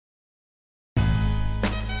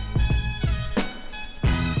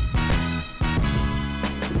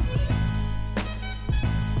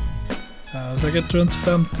säkert runt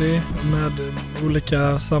 50 med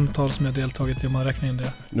olika samtal som jag deltagit i om man räknar in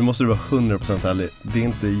det. Nu måste du vara 100% ärlig. Det är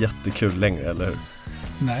inte jättekul längre, eller hur?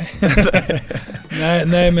 Nej.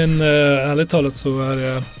 nej, men ärligt talat så är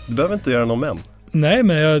det... Du behöver inte göra någon men. Nej,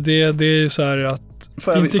 men det är ju så här att...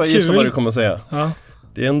 Får jag gissa vad du kommer att säga? Ja.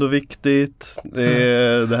 Det är ändå viktigt,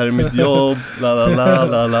 det här är mitt jobb,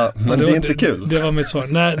 la. Men det är inte kul. Det var mitt svar.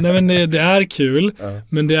 Nej men det är kul,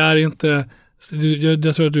 men det är inte...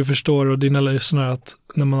 Jag tror att du förstår och dina lyssnare att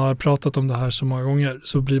när man har pratat om det här så många gånger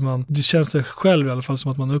så blir man... Det känns det själv i alla fall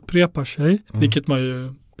som att man upprepar sig, vilket man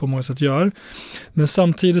ju på många sätt gör. Men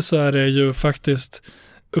samtidigt så är det ju faktiskt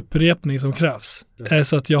upprepning som krävs.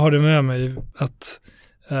 Så att jag har det med mig att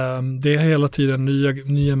det är hela tiden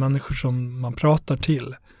nya människor som man pratar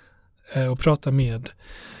till och pratar med.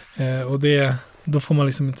 Och då får man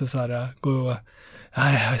liksom inte så här gå och jag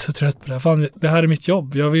är så trött på det här. Fan, det här är mitt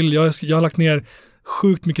jobb. Jag har lagt ner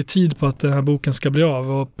sjukt mycket tid på att den här boken ska bli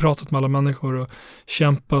av och pratat med alla människor och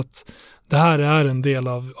kämpat. Det här är en del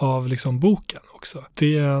av liksom boken också.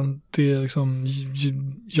 Det är liksom,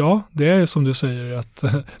 ja, det är som du säger att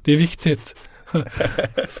det är viktigt.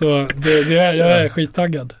 Så jag är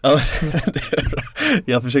skittaggad.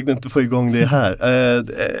 Jag försökte inte få igång det här.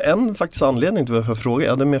 En faktiskt anledning till varför jag frågar,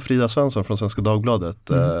 jag hade med Frida Svensson från Svenska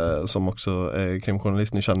Dagbladet som också är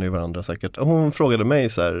krimjournalist, ni känner ju varandra säkert. Hon frågade mig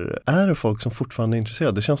så här, är det folk som fortfarande är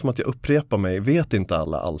intresserade? Det känns som att jag upprepar mig, vet inte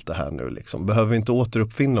alla allt det här nu liksom? Behöver vi inte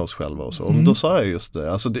återuppfinna oss själva och så? Och då sa jag just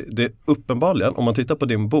det, alltså det är uppenbarligen, om man tittar på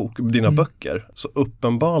dina böcker, så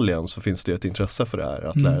uppenbarligen så finns det ett intresse för det här,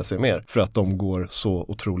 att lära sig mer, för att de går så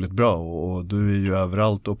otroligt bra och du är ju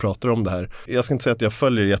överallt och pratar om det här. Jag ska inte säga att jag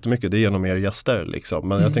följer jättemycket, det är genom er gäster liksom,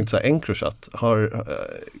 men jag tänkte så här, Encrochat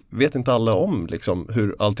vet inte alla om liksom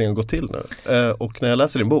hur allting har gått till nu. Och när jag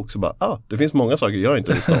läser din bok så bara, det finns många saker jag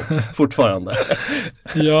inte visste om fortfarande.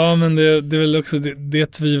 Ja, men det är väl också det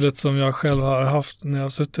tvivlet som jag själv har haft när jag har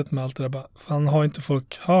suttit med allt det där. Bara, fan, har inte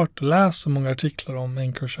folk hört och läst så många artiklar om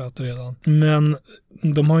Encrochat redan? Men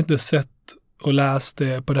de har inte sett och läst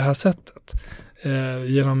det på det här sättet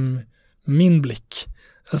genom min blick.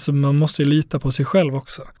 Alltså man måste ju lita på sig själv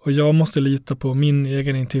också. Och jag måste lita på min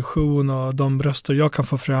egen intuition och de röster jag kan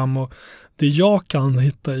få fram och det jag kan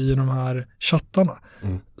hitta i de här chattarna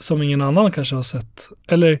som ingen annan kanske har sett.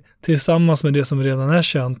 Eller tillsammans med det som redan är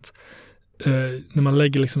känt, när man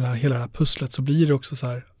lägger liksom hela det här pusslet så blir det också så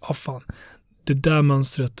här, fan, det där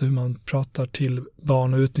mönstret hur man pratar till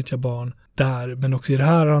barn och utnyttjar barn där, men också i det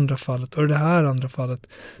här andra fallet och det här andra fallet.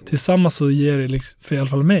 Tillsammans så ger det, liksom, för i alla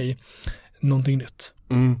fall mig, någonting nytt.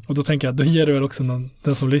 Och då tänker jag, då ger det väl också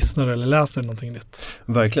den som lyssnar eller läser någonting nytt.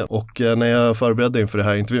 Verkligen. Och när jag förberedde inför det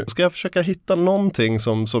här intervjun ska jag försöka hitta någonting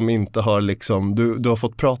som inte har liksom, du har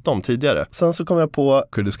fått prata om tidigare. Sen så kom jag på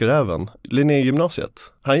Kurdiska räven,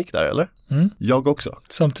 Linnégymnasiet. Han gick där, eller? Jag också.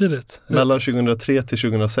 Samtidigt? Mellan 2003 till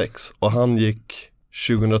 2006 och han gick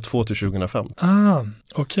 2002 till 2005.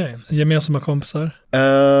 Okej. Gemensamma kompisar?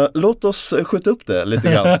 Låt oss skjuta upp det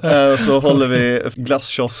lite grann. Så håller vi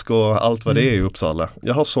glasskiosk och allt vad det är i Uppsala.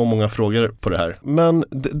 Jag har så många frågor på det här. Men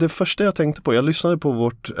det första jag tänkte på, jag lyssnade på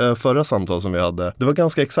vårt förra samtal som vi hade. Det var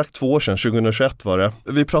ganska exakt 2 år sedan, 2021 var det.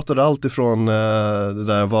 Vi pratade allt ifrån det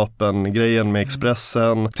där vapengrejen med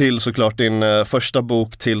Expressen till såklart din första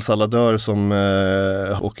bok Tills alla dör som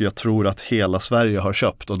och jag tror att hela Sverige har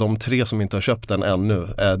köpt. Och de 3 som inte har köpt den ännu,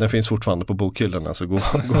 den finns fortfarande på bokhyllorna, så gå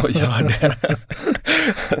och gör det.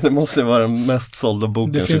 Det måste vara den mest sålda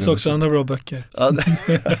boken. Det finns också andra bra böcker.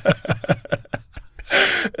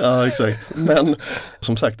 Ja, exakt. Men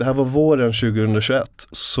som sagt, det här var våren 2021.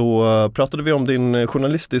 Så pratade vi om din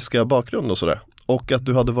journalistiska bakgrund och sådär. Och att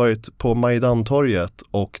du hade varit på Majdantorget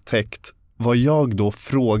och täckt vad jag då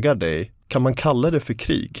frågar dig. Kan man kalla det för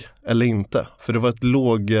krig eller inte? För det var ett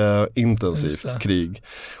lågintensivt krig.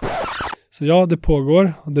 Så ja, det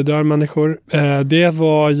pågår. Det dör människor. Det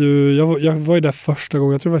var ju, jag var ju där första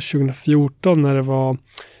gången, jag tror det var 2014 när det var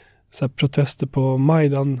så här protester på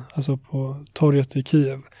Majdan, alltså på torget i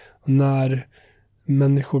Kiev. När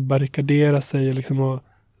människor barrikaderade sig liksom och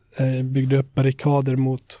byggde upp barrikader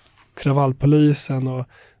mot kravallpolisen och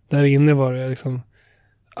där inne var det liksom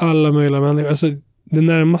alla möjliga människor. Alltså det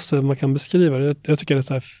närmaste man kan beskriva det, jag tycker det är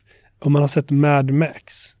så här, om man har sett Mad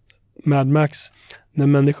Max när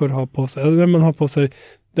människor har på sig, eller när man har på sig,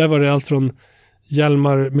 där var det allt från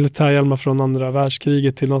militärhjälmar från andra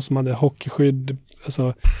världskriget till någon som hade hockeyskydd,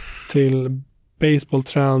 alltså till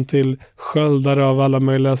baseballträn, till sköldar av alla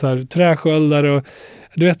möjliga så här, träsköldar och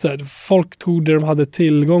du vet så här, folk tog det de hade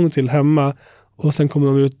tillgång till hemma och sen kom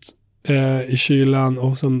de ut i kylan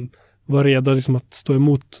och som var redo liksom att stå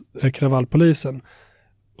emot kravallpolisen.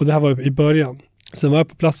 Och det här var i början. Sen var jag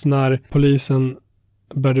på plats när polisen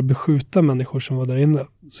började beskjuta människor som var där inne.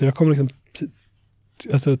 Så jag kom liksom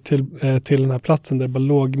till den här platsen där det bara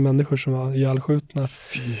låg människor som var ihjälskjutna.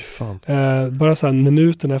 Fy fan. Bara så här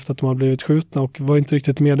minuten efter att de har blivit skjutna, och var inte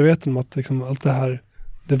riktigt medveten om att liksom allt det här,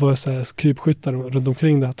 det var så här krypskyttar runt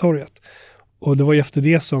omkring det här torget. Och det var ju efter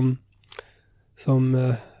det som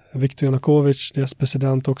Viktor Janukovic, deras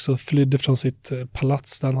president, också flydde från sitt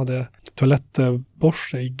palats där han hade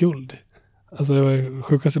toalettborste i guld. Alltså det var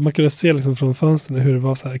sjukt. Man kunde se liksom från fönstren hur det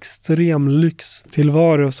var så här extrem lyx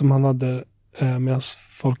tillvaro som han hade medan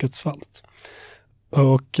folket svalt.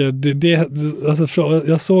 Och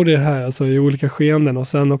jag såg det här alltså i olika skeenden, och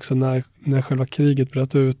sen också när själva kriget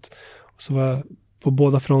bröt ut, så var jag på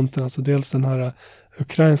båda fronterna, alltså dels den här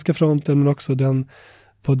ukrainska fronten, men också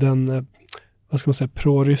på den vad ska man säga,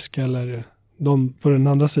 pro-ryska, eller de på den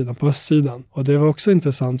andra sidan, på östsidan. Och det var också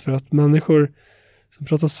intressant för att människor som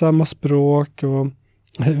pratar samma språk och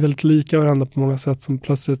är väldigt lika varandra på många sätt, som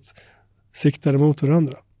plötsligt siktade mot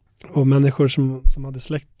varandra. Och människor som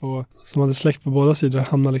hade släkt på båda sidor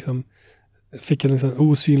hamnade liksom, fick en liksom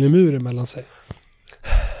osynlig mur emellan sig.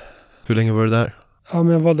 Hur länge var du där? Ja,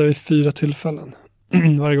 men jag var där vid 4 tillfällen.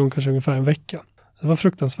 Varje gång kanske ungefär en vecka. Det var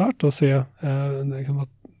fruktansvärt att se liksom att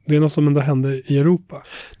det är något som ändå händer i Europa.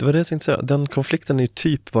 Det var det jag tänkte säga. Den konflikten är ju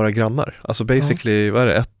typ våra grannar. Alltså basically, vad är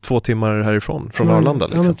det? 1-2 timmar härifrån, från Arlanda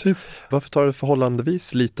liksom. Ja, men typ. Varför tar det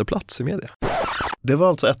förhållandevis lite plats i media? Det var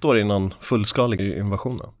alltså 1 år innan fullskalig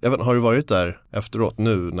invasionen. Har du varit där efteråt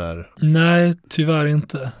nu när... Nej, tyvärr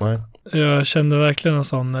inte. Nej. Jag kände verkligen en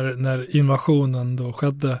sån när invasionen då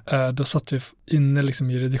skedde. Då satt vi inne liksom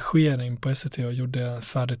i redigering på SVT och gjorde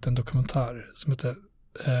färdigt en dokumentär som heter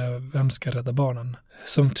Vem ska rädda barnen?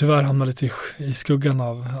 Som tyvärr hamnade lite i skuggan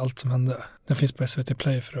av allt som hände. Den finns på SVT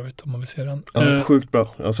Play för övrigt om man vill se den. Ja, sjukt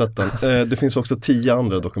bra, jag har sett den. Det finns också 10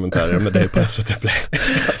 andra dokumentärer med dig på SVT Play.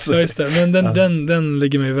 Alltså, ja, just det. Men den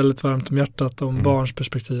ligger mig väldigt varmt om hjärtat, om barns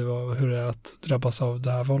perspektiv och hur det är att drabbas av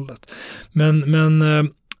det här våldet. Men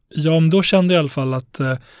ja, men då kände jag i alla fall att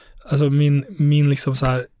alltså min liksom så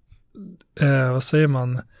här vad säger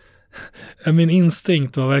man? Min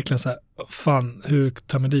instinkt var verkligen så här, fan, hur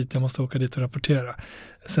tar man dit? Jag måste åka dit och rapportera.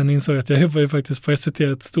 Sen insåg jag att jag jobbar ju faktiskt på SVT,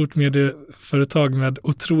 ett stort medieföretag med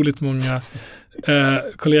otroligt många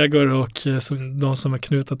kollegor och de som är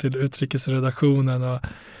knutna till utrikesredaktionen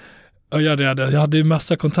och jag hade ju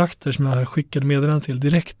massa kontakter som jag skickade meddelanden till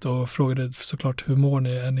direkt och frågade såklart hur mår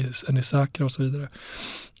ni, är ni säkra och så vidare.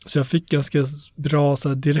 Så jag fick ganska bra så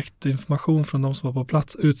här, direkt information från de som var på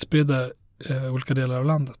plats, utspridda olika delar av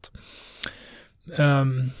landet.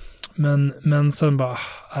 Men sen bara,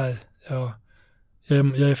 nej,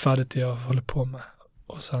 jag är färdig det jag håller på med.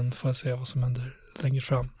 Och sen får jag se vad som händer längre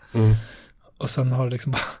fram. Och sen har det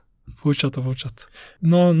liksom bara fortsatt.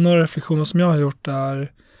 Några reflektioner som jag har gjort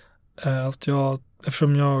är att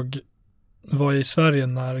eftersom jag var i Sverige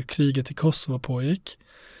när kriget i Kosovo pågick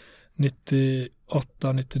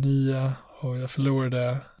 98, 99, och jag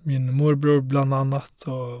förlorade min morbror bland annat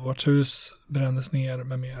och vårt hus brändes ner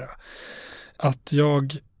med mera. Att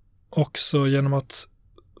jag också genom att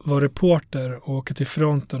vara reporter och åka till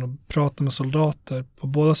fronten och prata med soldater på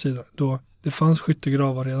båda sidor, då det fanns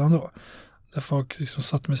skyttegravar redan då. Där folk liksom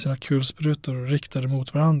satt med sina kulsprutor och riktade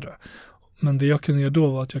mot varandra. Men det jag kunde göra då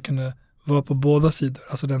var att jag kunde vara på båda sidor.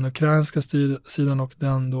 Alltså den ukrainska sidan och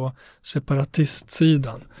den då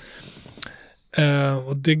separatistsidan.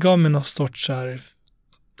 Och det gav mig någon sorts här,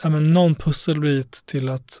 någon pusselbit till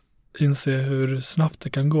att inse hur snabbt det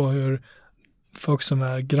kan gå. Hur folk som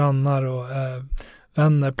är grannar och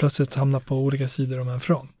vänner plötsligt hamnar på olika sidor om en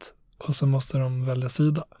front. Och så måste de välja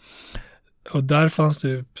sida. Och där fanns det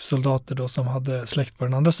ju soldater då som hade släkt på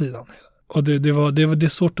den andra sidan. Och det är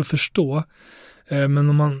svårt att förstå. Men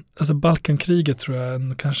om alltså Balkankriget tror jag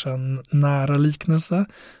är kanske en nära liknelse.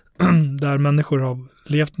 Där människor har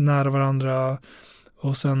levt nära varandra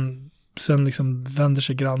och sen liksom vänder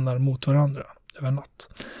sig grannar mot varandra över natt.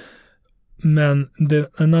 Men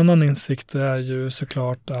en annan insikt är ju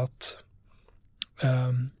såklart att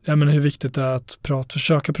hur viktigt det är att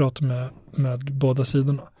försöka prata med båda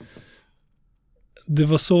sidorna. Det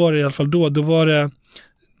var så i alla fall då. Då var det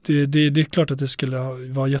är klart att det skulle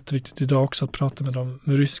vara jätteviktigt idag också att prata med de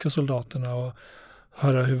ryska soldaterna och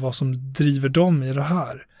höra vad som driver dem i det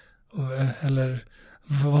här. Eller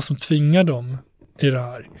vad som tvingar dem i det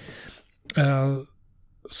här.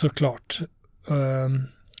 Såklart.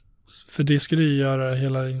 För det skulle ju göra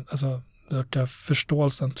öka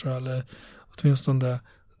förståelsen tror jag. Eller åtminstone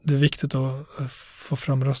det är viktigt att få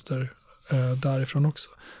fram röster därifrån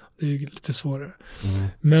också. Det är lite svårare.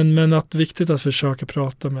 Men att viktigt att försöka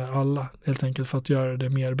prata med alla helt enkelt för att göra det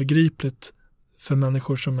mer begripligt för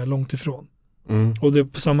människor som är långt ifrån. Och det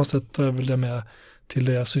på samma sätt tar jag väl det med till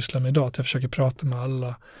det jag sysslar med idag, att jag försöker prata med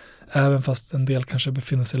alla, även fast en del kanske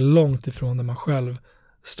befinner sig långt ifrån där man själv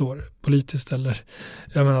står politiskt, eller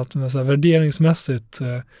jag menar att man så här, värderingsmässigt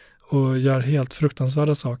och gör helt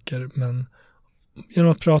fruktansvärda saker, men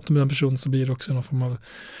genom att prata med den personen så blir det också någon form av,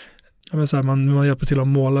 jag menar så här, man hjälper till att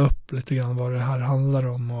måla upp lite grann vad det här handlar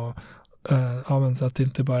om, och så att det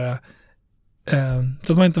inte bara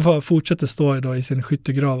så att man inte fortsätter stå idag i sin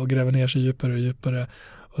skyttegrav och gräva ner sig djupare och djupare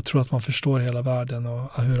och tro att man förstår hela världen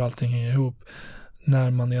och hur allting hänger ihop,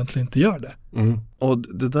 när man egentligen inte gör det. Och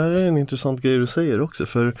det där är en intressant grej du säger också,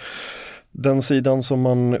 för den sidan som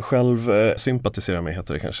man själv sympatiserar med,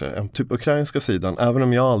 heter det kanske, en typ ukrainska sidan, även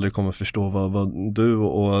om jag aldrig kommer förstå vad du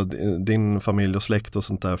och din familj och släkt och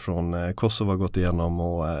sånt där från Kosovo har gått igenom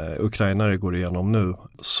och ukrainare går igenom nu,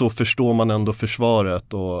 så förstår man ändå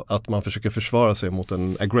försvaret och att man försöker försvara sig mot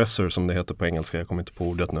en aggressor, som det heter på engelska, jag kommer inte på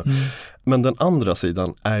ordet nu. Men den andra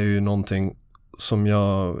sidan är ju någonting som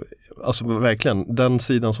jag, alltså verkligen, den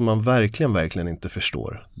sidan som man verkligen inte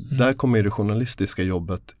förstår. Där kommer ju det journalistiska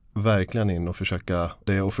jobbet verkligen in och försöka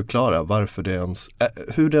det och förklara varför det ens,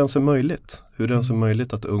 hur det ens är möjligt. Hur det ens är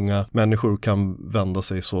möjligt att unga människor kan vända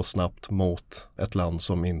sig så snabbt mot ett land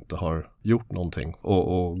som inte har gjort någonting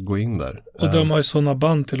och gå in där. Och de har ju sådana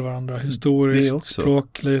band till varandra, historiskt,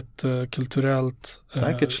 språkligt, kulturellt,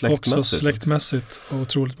 säkert släktmässigt. Också släktmässigt, och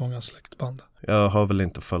otroligt många släktband. Jag har väl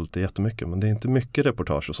inte följt det jättemycket, men det är inte mycket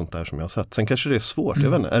reportage och sånt där som jag har sett. Sen kanske det är svårt, jag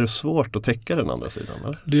vet inte, är det svårt att täcka den andra sidan?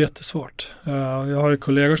 Eller? Det är jättesvårt. Jag har ju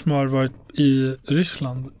kollegor som har varit i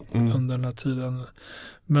Ryssland under den här tiden,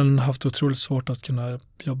 men haft otroligt svårt att kunna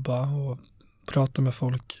jobba och prata med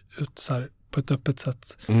folk så här, på ett öppet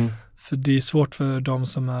sätt. För det är svårt för de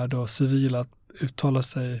som är då civila att uttala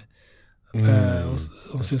sig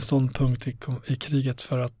om sin ståndpunkt i kriget,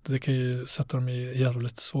 för att det kan ju sätta dem i en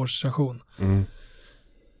jävligt svår situation.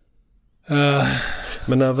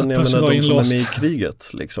 Men även jag menar de som är med i kriget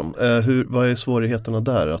liksom. Vad är svårigheterna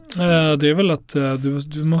där? Det är väl att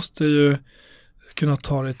du måste ju kunna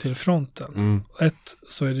ta dig till fronten.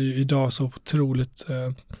 Så är det ju idag så otroligt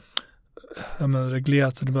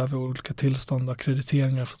reglerat, så du behöver olika tillstånd och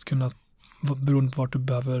akkrediteringar för att kunna, beroende på vart du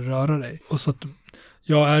behöver röra dig. Och så att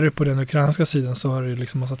är du på den ukrainska sidan, så har du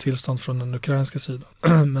liksom massa tillstånd från den ukrainska sidan.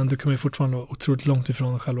 Men du kommer ju fortfarande vara otroligt långt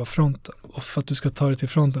ifrån själva fronten. Och för att du ska ta dig till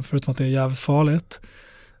fronten, förutom att det är jävligt farligt,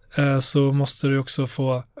 så måste du också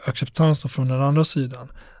få acceptans från den andra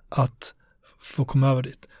sidan att få komma över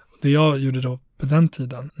dit. Och det jag gjorde då på den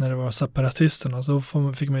tiden, när det var separatisterna, så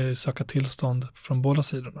fick man ju söka tillstånd från båda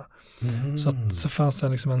sidorna. Så fanns det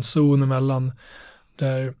liksom en zon emellan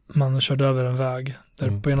där man körde över en väg.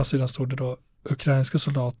 Där på ena sidan stod det då ukrainska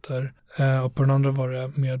soldater och på den andra var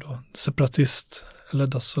det mer då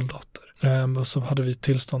separatistledda soldater. Och så hade vi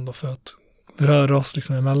tillstånd då för att röra oss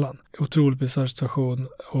liksom emellan. Otroligt bisarr situation,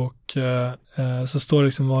 och så står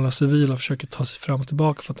liksom vanliga civila och försöker ta sig fram och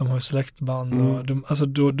tillbaka för att de har släktband och alltså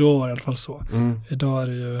då var det i alla fall så. Idag är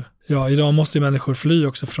det ju, idag måste ju människor fly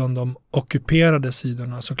också från de ockuperade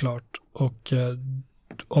sidorna såklart, och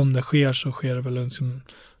om det sker så sker det väl liksom,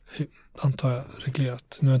 antar jag,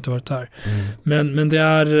 reglerat. Nu har jag inte varit här. Men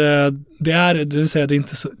det vill säga, det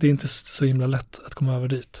är inte så himla lätt att komma över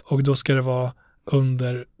dit. Och då ska det vara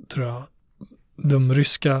under, tror jag, de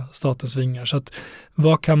ryska statens vingar. Så att,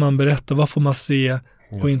 vad kan man berätta? Vad får man se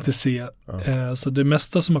och inte se? Så det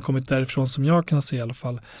mesta som har kommit därifrån, som jag kan se i alla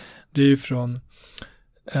fall, det är ju från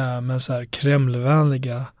så här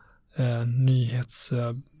Kremlvänliga nyhets,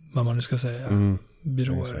 vad man nu ska säga,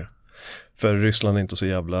 byråer. För Ryssland är inte så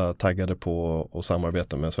jävla taggade på att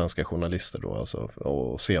samarbeta med svenska journalister då, alltså,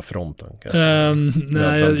 och se fronten.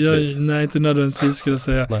 Nej, inte nödvändigtvis skulle jag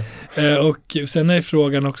säga. Och sen är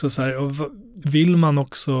frågan också så här, vill man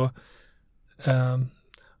också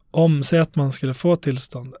säg att man skulle få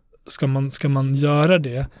tillstånd, ska man göra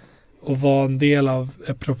det och vara en del av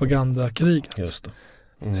propagandakriget? Just det.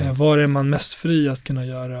 Var är man mest fri att kunna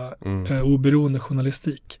göra oberoende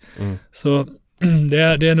journalistik? Så det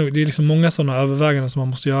är liksom många sådana överväganden som man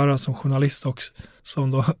måste göra som journalist och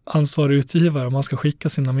som då ansvarig utgivare, om man ska skicka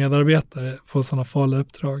sina medarbetare på sådana farliga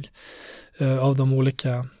uppdrag av de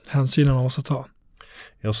olika hänsynen man måste ta.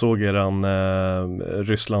 Jag såg eran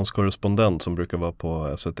Rysslands korrespondent som brukar vara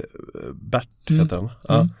på Bert heter han.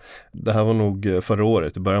 Ja. Det här var nog förra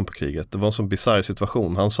året i början på kriget. Det var en sån bizarr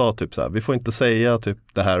situation. Han sa typ så här: vi får inte säga typ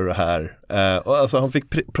det här och det här. Och alltså han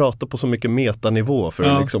fick prata på så mycket metanivå för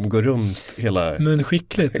att liksom gå runt hela... Men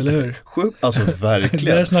skickligt, eller hur? Alltså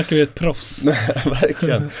verkligen. Där snackar vi ett proffs.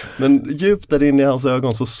 Verkligen. Men djupt där inne i hans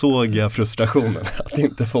ögon så såg jag frustrationen. Att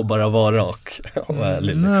inte få bara vara rak och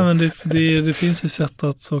ärlig. Liksom. Nej, men det finns ju sätt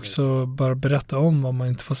att också bara berätta om vad man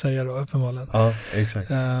inte får säga då, uppenbarligen. Ja, exakt.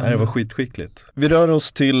 Det var skitskickligt. Vi rör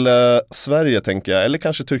oss till Sverige tänker jag, eller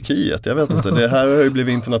kanske Turkiet, jag vet inte. Det här har ju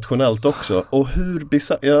blivit internationellt också. Och hur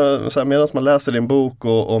medan man läser din bok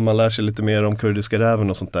och man lär sig lite mer om kurdiska räven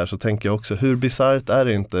och sånt där, så tänker jag också, hur bisarrt är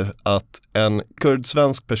det inte att en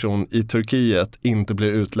kurdsvensk person i Turkiet inte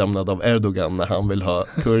blir utlämnad av Erdogan när han vill ha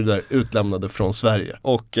kurder utlämnade från Sverige.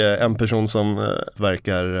 Och en person som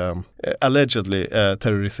verkar allegedly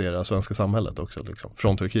terrorisera svenska samhället också liksom,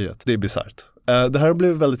 från Turkiet. Det är bisarrt. Det här har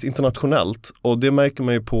blivit väldigt internationellt och det märker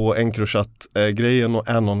man ju på Encrochat-grejen och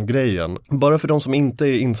Anon-grejen. Bara för de som inte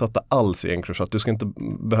är insatta alls i Encrochat, du ska inte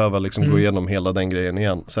behöva liksom gå igenom hela den grejen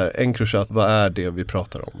igen. Så här, Encrochat, vad är det vi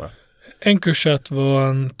pratar om? Encrochat var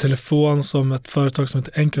en telefon som ett företag som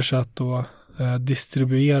heter Encrochat då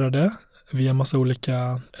distribuerade via massa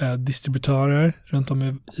olika distributörer runt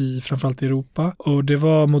om i framförallt Europa. Och det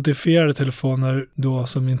var modifierade telefoner då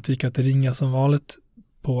som inte gick att ringa som vanligt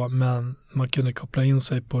på, men man kunde koppla in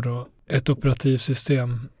sig på då ett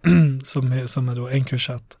operativsystem som är då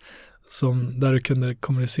Encrochat, där du kunde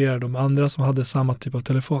kommunicera med andra som hade samma typ av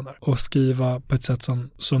telefoner och skriva på ett sätt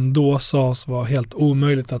som då sades var helt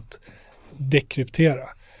omöjligt att dekryptera.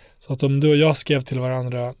 Så att om du och jag skrev till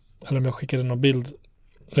varandra, eller om jag skickade någon bild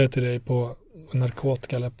till dig på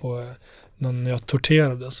narkotika eller på någon jag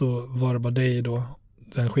torterade, så var det bara dig då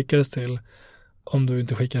den skickades till, om du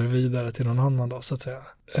inte skickar vidare till någon annan då, så att säga.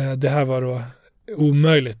 Det här var då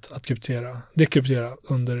omöjligt att dekryptera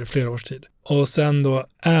under flera års tid. Och sen då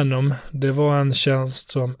Anom, det var en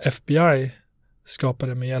tjänst som FBI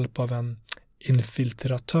skapade med hjälp av en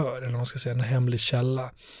infiltratör, eller vad man ska säga, en hemlig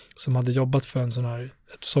källa som hade jobbat för ett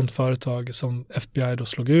sånt företag som FBI då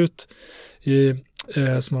slog ut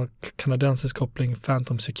som har kanadensisk koppling,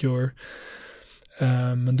 Phantom Secure.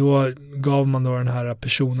 Men då gav man då den här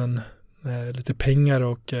personen lite pengar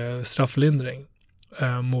och strafflindring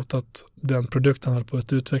mot att den produkt han höll på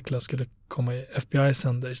att utveckla skulle komma i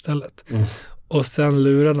FBI-sänder istället. Och sen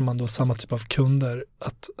lurade man då samma typ av kunder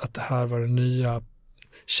att det här var den nya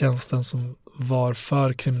tjänsten som var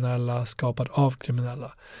för kriminella, skapad av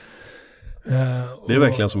kriminella. Det är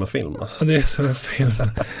verkligen som en film. Alltså. Det är som en film.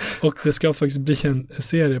 Och det ska faktiskt bli en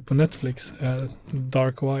serie på Netflix,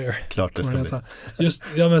 Dark Wire. Klart det ska bli. Just,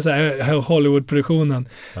 men så här, Hollywood-produktionen,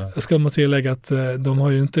 ska man tillägga att de har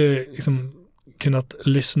ju inte liksom kunnat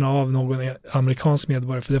lyssna av någon amerikansk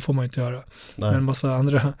medborgare, för det får man ju inte göra. Men en massa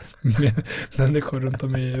andra människor runt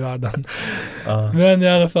om i världen. Men i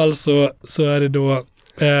alla fall så är det då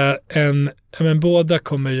men båda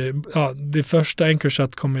kommer ju, det första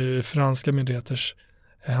Encrochat kommer ju i franska myndigheters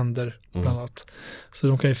händer bland annat. Så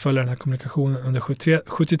de kan ju följa den här kommunikationen under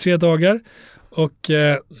 73 dagar. Och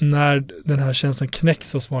när den här tjänsten knäcks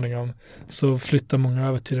så småningom, så flyttar många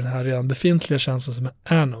över till den här redan befintliga tjänsten som är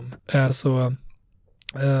Anom.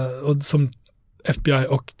 Och som FBI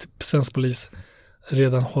och svensk polis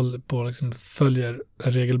redan håller på, liksom följer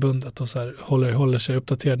regelbundet och så här, håller sig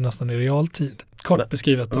uppdaterad nästan i realtid. Kort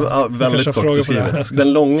beskrivet. Ja, väldigt kort beskrivet.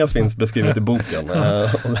 Den långa finns beskrivet i boken.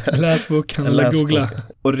 Läs boken eller googla.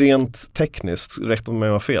 Och rent tekniskt, rätt om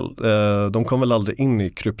jag var fel, de kom väl aldrig in i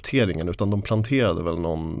krypteringen, utan de planterade väl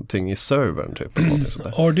någonting i servern typ.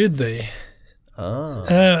 Or did they?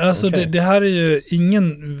 Alltså okay. det här är ju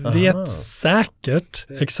ingen vet säkert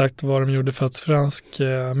exakt vad de gjorde, för att fransk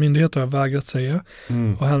myndighet har vägrat säga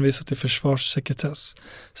och hänvisat till försvarssekretess.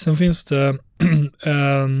 Sen finns det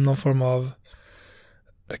någon form av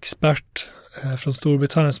expert från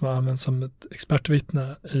Storbritannien som har använts som ett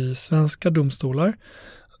expertvittne i svenska domstolar,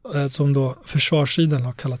 som då försvarssidan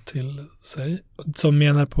har kallat till sig, som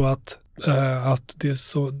menar på att det är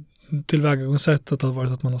så tillvägagångssättet har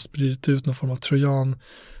varit att man har spridit ut någon form av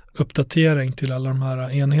trojan-uppdatering till alla de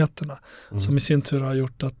här enheterna, som i sin tur har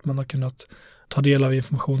gjort att man har kunnat ta del av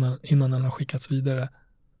informationen innan den har skickats vidare,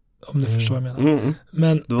 om du förstår vad jag menar.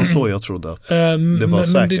 Men, det var så jag trodde att det var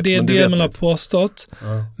säkert. Det är det man har påstått,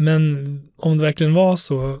 men om det verkligen var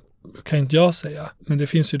så kan inte jag säga, men det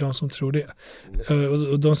finns ju de som tror det.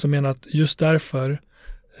 Och de som menar att just därför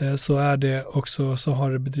så är det också, så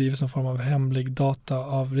har det bedrivits någon form av hemlig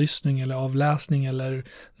dataavlyssning eller avläsning eller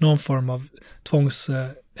någon form av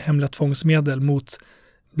hemliga tvångsmedel mot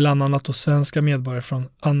bland annat då svenska medborgare från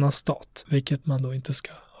annan stat, vilket man då inte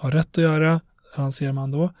ska ha rätt att göra, anser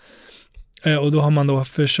man då. Och då har man då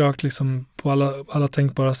försökt liksom på alla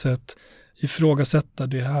tänkbara sätt ifrågasätta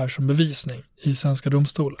det här som bevisning i svenska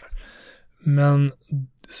domstolar. Men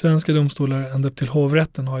svenska domstolar ända upp till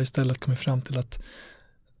hovrätten har istället kommit fram till att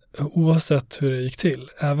oavsett hur det gick till,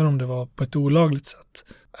 även om det var på ett olagligt sätt,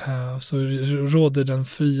 så råder den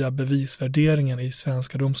fria bevisvärderingen i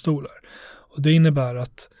svenska domstolar. Och det innebär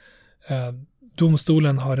att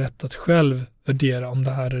domstolen har rätt att själv värdera om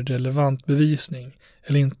det här är relevant bevisning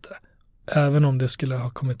eller inte. Även om det skulle ha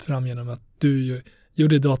kommit fram genom att du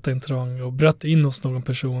gjorde dataintrång och bröt in hos någon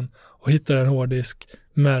person och hittade en hårddisk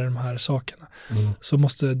med de här sakerna. Så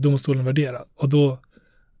måste domstolen värdera. Och då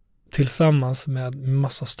tillsammans med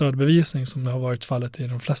massa stödbevisning som har varit fallet i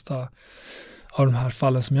de flesta av de här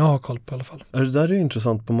fallen som jag har koll på i alla fall. Det där är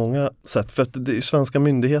intressant på många sätt. För att det är svenska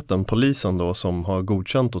myndigheten, polisen då, som har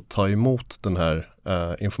godkänt att ta emot den här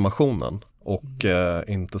informationen. Och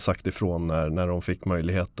inte sagt ifrån när de fick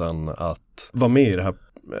möjligheten att vara med i det här.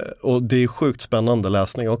 Och det är sjukt spännande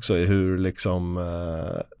läsning också i hur liksom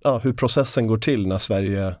hur processen går till när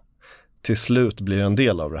Sverige till slut blir en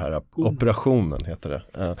del av det här. Operationen heter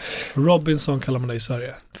det. Robinson kallar man det i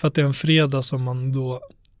Sverige. För att det är en fredag som man då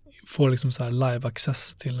får liksom så här live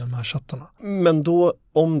access till de här chattarna. Men då,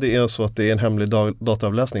 om det är så att det är en hemlig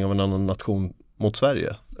dataavläsning av en annan nation mot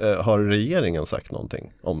Sverige, har regeringen sagt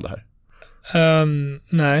någonting om det här?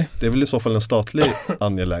 Nej. Det är väl i så fall en statlig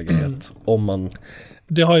angelägenhet om man...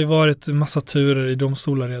 Det har ju varit en massa turer i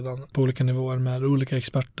domstolar redan på olika nivåer med olika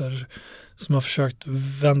experter som har försökt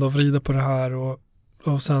vända och vrida på det här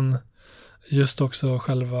och sen just också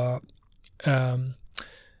själva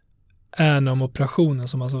Anom-operationen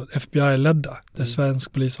som alltså FBI ledde, där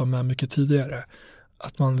svensk polis var med mycket tidigare.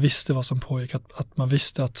 Att man visste vad som pågick, att man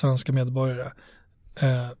visste att svenska medborgare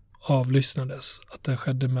avlyssnades, att det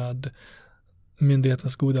skedde med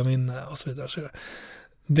myndighetens goda minne och så vidare. Så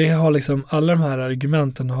det har liksom, alla de här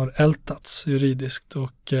argumenten har ältats juridiskt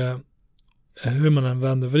och hur man än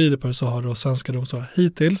vänder och vrider på det så har då svenska domstolar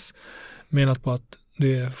hittills menat på att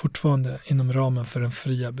det är fortfarande inom ramen för den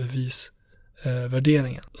fria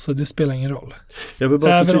bevisvärderingen. Så det spelar ingen roll. Jag vill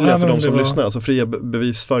bara förtydliga för de som lyssnar, alltså fria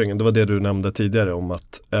bevisföringen, det var det du nämnde tidigare om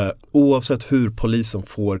att oavsett hur polisen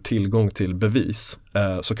får tillgång till bevis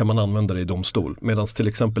så kan man använda det i domstol. Medan till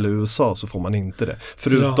exempel i USA så får man inte det.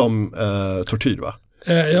 Förutom tortyr, va?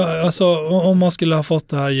 Ja, alltså om man skulle ha fått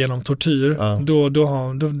det här genom tortyr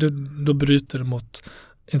då bryter det mot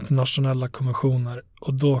internationella konventioner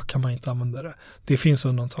och då kan man inte använda det. Det finns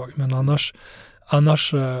undantag, men annars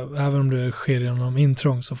även om det sker genom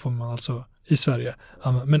intrång så får man alltså i Sverige,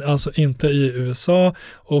 men alltså inte i USA.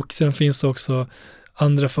 Och sen finns det också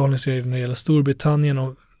andra förhållningsregler när det gäller Storbritannien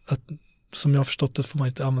och att, som jag har förstått det, får man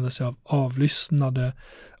inte använda sig av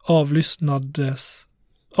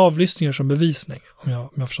avlyssningar som bevisning, om jag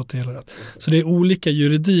har förstått det hela rätt. Så det är olika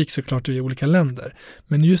juridik såklart i olika länder.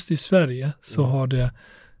 Men just i Sverige så har det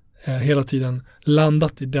hela tiden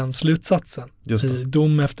landat i den slutsatsen. I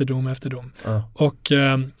dom efter dom efter dom. Och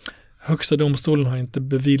högsta domstolen har inte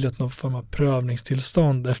beviljat någon form av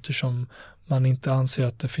prövningstillstånd eftersom man inte anser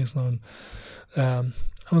att det finns någon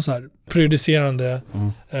så här prejudicerande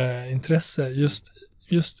intresse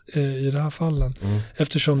just i det här fallen.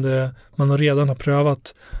 Eftersom man redan har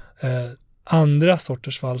prövat andra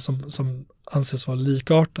sorters fall som anses vara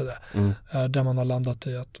likartade. Där man har landat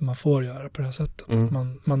i att man får göra på det här sättet.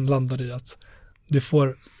 Man landar i att det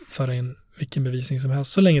får föra in vilken bevisning som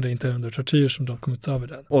helst så länge det inte är under tortyr som du har kommit över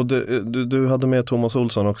den. Och du hade med Thomas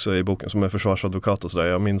Olsson också i boken som är försvarsadvokat och sådär.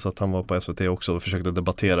 Jag minns att han var på SVT också och försökte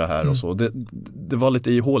debattera här och så. Det var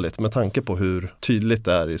lite ihåligt med tanke på hur tydligt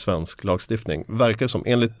det är i svensk lagstiftning. Verkar som,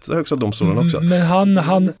 enligt högsta domstolen också. Men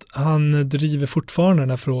han driver fortfarande den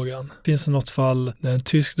här frågan. Finns det något fall där en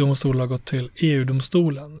tysk domstol har gått till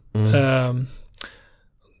EU-domstolen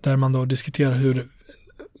där man då diskuterar hur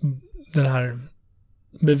den här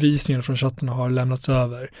bevisningen från chattarna har lämnats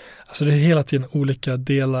över. Alltså det är hela tiden olika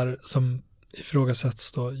delar som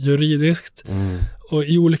ifrågasätts då juridiskt och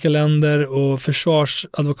i olika länder, och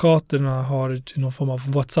försvarsadvokaterna har någon form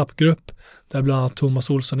av WhatsApp-grupp där bland annat Thomas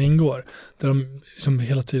Olsson ingår, där de liksom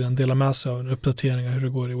hela tiden delar med sig av en uppdatering av hur det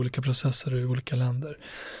går i olika processer och i olika länder.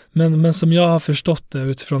 Men som jag har förstått det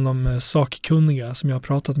utifrån de sakkunniga som jag har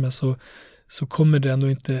pratat med så kommer det ändå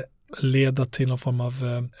inte leda till någon form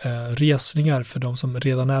av resningar för de som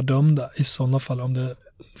redan är dömda. I sådana fall, om det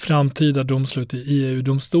framtida domslut i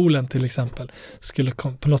EU-domstolen till exempel skulle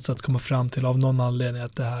på något sätt komma fram till av någon anledning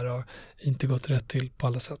att det här har inte gått rätt till på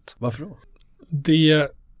alla sätt. Varför då? Det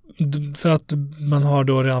för att man har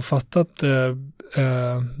då redan fattat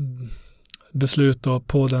beslut då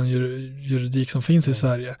på den juridik som finns i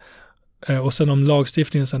Sverige. Och sen om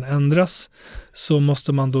lagstiftningen sen ändras så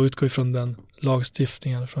måste man då utgå ifrån den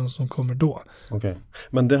lagstiftningen som kommer då. Okej.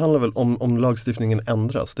 Men det handlar väl om lagstiftningen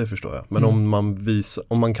ändras, det förstår jag. Men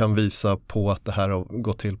om man kan visa på att det här har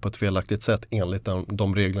gått till på ett felaktigt sätt enligt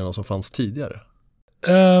de reglerna som fanns tidigare?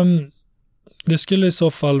 Det skulle i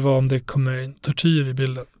så fall vara om det kommer in tortyr i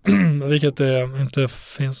bilden. Vilket det inte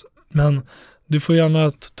finns. Men du får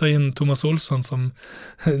gärna ta in Thomas Olsson som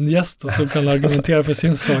en gäst och som kan argumentera för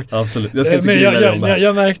sin sak. Absolut, jag ska inte grilla dig om det här.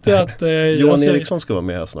 Jag märkte att Johan Eriksson ska vara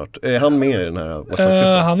med här snart. Är han med i den här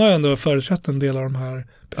WhatsApp-gruppen? Han har ju ändå företrätt en del av de här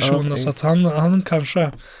personerna. Så att han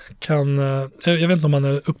kanske kan, jag vet inte om han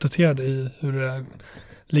är uppdaterad i hur det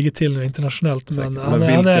ligger till nu internationellt. Men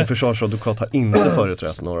vilken försvarsadvokat har inte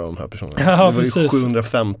företrätt några av de här personerna? Ja, det var ju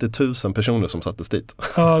 750 000 personer som sattes dit.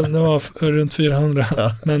 Ja, det var runt 400.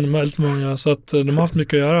 Ja. Men väldigt många. Så att de har haft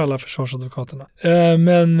mycket att göra, alla försvarsadvokaterna.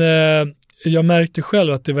 Men jag märkte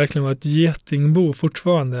själv att det verkligen var ett getingbo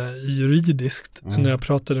fortfarande juridiskt. När jag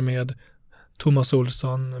pratade med Thomas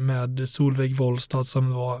Olsson, med Solveig Wollstad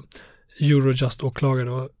som var Eurojust-åklagare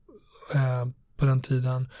då, på den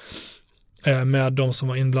tiden. Med de som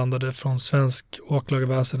var inblandade från svensk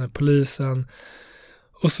åklagarväsende, polisen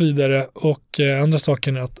och så vidare. Och andra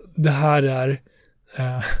saker är att det här är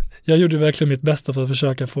jag gjorde verkligen mitt bästa för att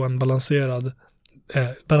försöka få en balanserat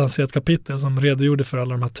kapitel som redogjorde för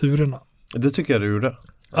alla de här turerna. Det tycker jag du gjorde.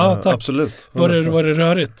 Ja, tack. Absolut. Var det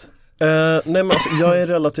rörigt? Nej, men alltså, jag är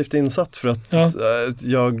relativt insatt för att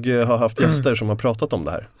jag har haft gäster som har pratat om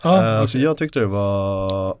det här. Så jag tyckte det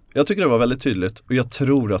var väldigt tydligt, och jag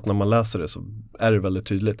tror att när man läser det så är det väldigt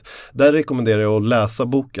tydligt. Där rekommenderar jag att läsa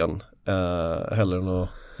boken hellre än att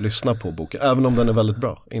lyssna på boken, även om den är väldigt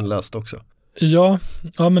bra inläst också. Ja,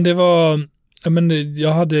 men det var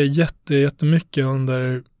jag hade jättemycket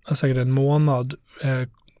under säkert en månad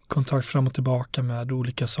kontakt fram och tillbaka med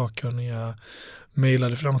olika sakkunniga,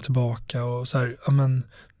 mejlade fram och tillbaka och så här, ja men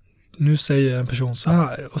nu säger en person så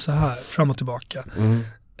här och så här fram och tillbaka.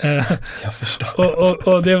 Jag förstår.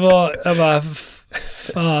 Och det var, jag bara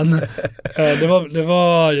fan,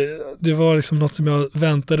 det var liksom något som jag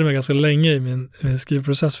väntade mig ganska länge i min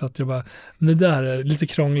skrivprocess, för att jag bara, det där är lite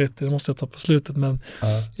krångligt, det måste jag ta på slutet, men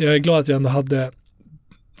jag är glad att jag ändå hade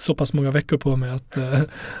så pass många veckor på mig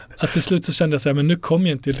att till slut så kände jag så här, men nu kommer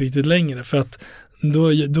jag inte riktigt längre, för att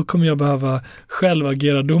då kommer jag behöva själv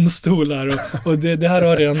agera domstolar och det här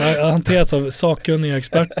har redan hanterats av sakkunniga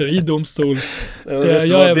experter i domstol. Jag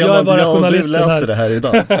är bara journalisten här. Det här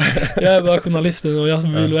idag. Jag är bara journalisten och jag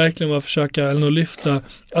vill verkligen bara försöka lyfta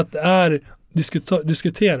att det är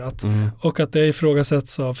diskuterat och att det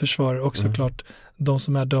ifrågasätts av försvar och såklart de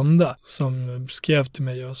som är dömda, som skrev till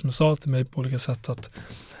mig och som sa till mig på olika sätt att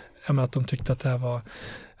de tyckte att det här var,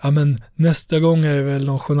 ja men nästa gång är det väl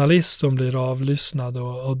någon journalist som blir avlyssnad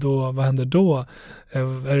och då, vad händer då?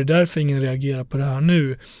 Är det därför ingen reagerar på det här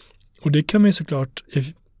nu? Och det kan man ju såklart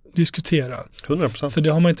diskutera. 100%. För det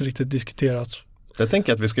har man inte riktigt diskuterat. Jag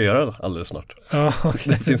tänker att vi ska göra det alldeles snart. Ja,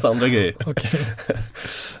 okay. Det finns andra grejer. Okay.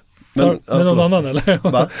 Men någon annan eller?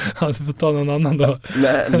 Va? Du får ta någon annan då.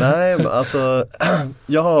 Nej, men alltså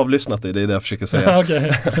jag har avlyssnat det är det jag försöker säga.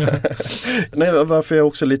 Okay. Nej, varför jag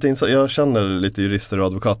också lite insatt, jag känner lite jurister och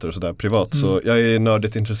advokater och sådär privat, så jag är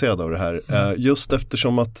nördigt intresserad av det här. Just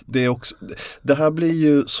eftersom att det här blir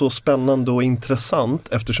ju så spännande och intressant,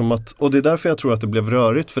 eftersom att, och det är därför jag tror att det blev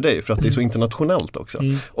rörigt för dig, för att det är så internationellt också.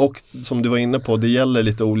 Och som du var inne på, det gäller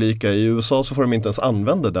lite olika. I USA så får de inte ens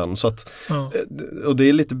använda den, så att, och det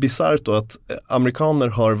är lite bisarrt då att amerikaner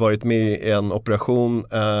har varit med i en operation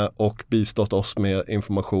och bistått oss med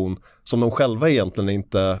information som de själva egentligen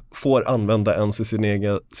inte får använda ens i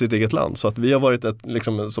sitt eget land. Så att vi har varit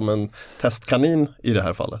som en testkanin i det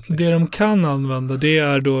här fallet. Liksom. Det de kan använda, det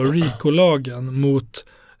är då RICO-lagen mot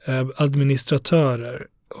administratörer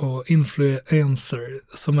och influencer,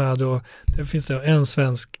 som är då, det finns en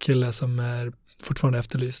svensk kille som är fortfarande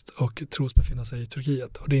efterlyst och tros befinna sig i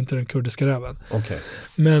Turkiet, och det är inte den kurdiska räven. Okay.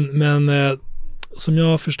 Men som jag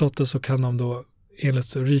har förstått det så kan de då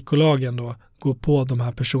enligt RICO-lagen då gå på de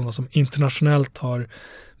här personerna som internationellt har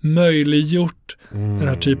möjliggjort den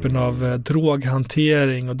här typen av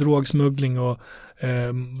droghantering och drogsmuggling och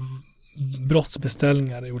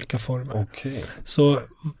brottsbeställningar i olika former. Okay. Så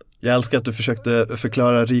jag älskar att du försökte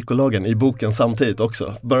förklara RICO-lagen i boken samtidigt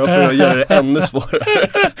också. Bara för att göra det ännu svårare.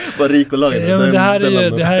 Vad RICO-lagen är. Ja, men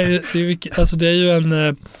det är ju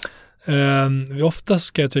en ofta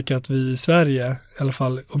ska jag tycka att vi i Sverige, i alla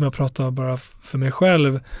fall om jag pratar bara för mig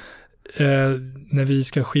själv, när vi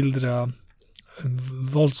ska skildra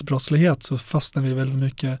våldsbrottslighet så fastnar vi väldigt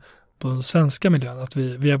mycket på den svenska miljön, att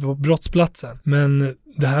vi är på brottsplatsen. Men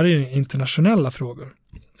det här är ju internationella frågor.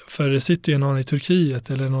 För det sitter ju någon i Turkiet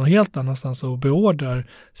eller någon helt annanstans och beordrar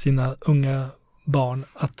sina unga barn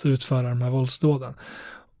att utföra de här våldsdåden.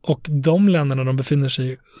 Och de länderna de befinner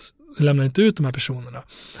sig lämnar inte ut de här personerna.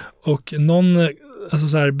 Och alltså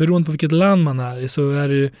så här, beroende på vilket land man är i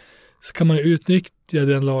så kan man utnyttja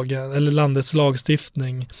den lagen eller landets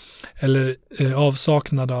lagstiftning eller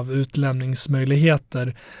avsaknad av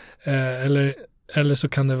utlämningsmöjligheter eller så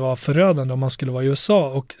kan det vara förödande om man skulle vara i USA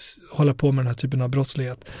och hålla på med den här typen av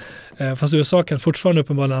brottslighet. Fast USA kan fortfarande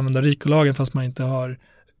uppenbarligen använda RICO-lagen fast man inte har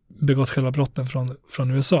begått själva brotten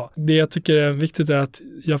från USA. Det jag tycker är viktigt är att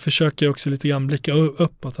jag försöker också lite grann blicka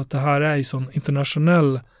uppåt, att det här är en sån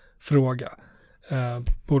internationell fråga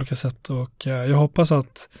på olika sätt, och jag hoppas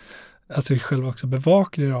att vi själva också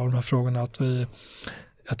bevakar av de här frågorna,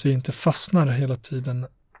 att vi inte fastnar hela tiden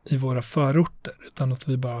i våra förorter, utan att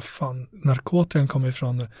vi bara narkotikan kommer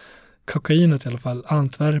ifrån, kokainet i alla fall,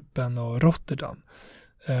 Antwerpen och Rotterdam.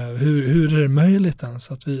 Hur är det möjligt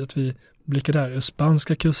ens att vi blickar där,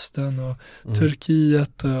 spanska kusten och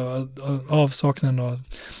Turkiet och avsaknaden av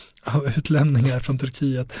utlämningar från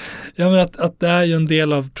Turkiet. Ja, men att det är ju en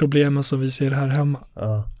del av problemen som vi ser här hemma.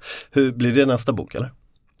 Ja. Hur blir det nästa bok eller?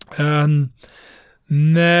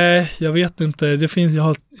 Nej, jag vet inte.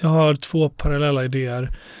 Jag har 2 parallella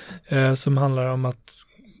idéer som handlar om att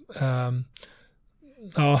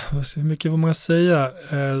hur mycket får man säga?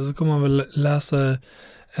 Så kommer man väl läsa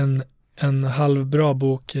en halvbra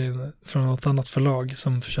bok från något annat förlag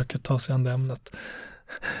som försöker ta sig an det ämnet.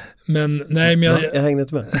 Men nej, men jag hänger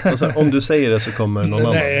inte med. Alltså, om du säger det så kommer någon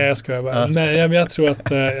annan. Nej, jag skojar bara. Nej, men jag tror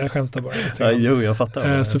att jag skämtar bara. Jo, jag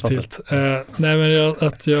fattar. Subtilt. Nej, men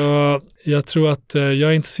jag tror att jag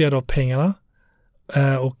är intresserad av pengarna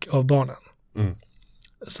och av barnen.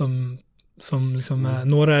 Som liksom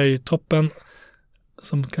några är i toppen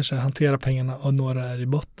som kanske hanterar pengarna och några är i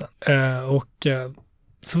botten.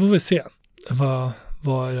 Så får vi se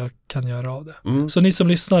vad jag kan göra av det. Så ni som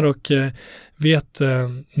lyssnar och vet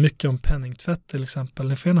mycket om penningtvätt till exempel,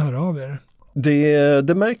 ni får gärna höra av er.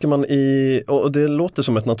 Det märker man och det låter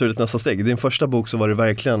som ett naturligt nästa steg. I din första bok så var det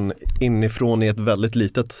verkligen inifrån i ett väldigt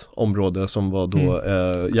litet område som var då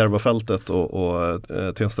Järvafältet och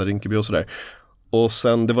Tensta, Rinkeby och sådär. Och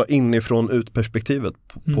sen det var inifrån utperspektivet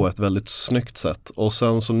på ett väldigt snyggt sätt. Och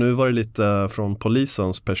sen så nu var det lite från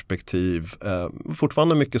polisens perspektiv.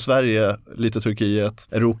 Fortfarande mycket Sverige, lite Turkiet,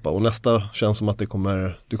 Europa. Och nästa känns som att du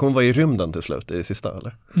kommer vara i rymden till slut i sista,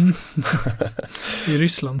 eller? I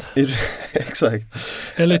Ryssland. Exakt.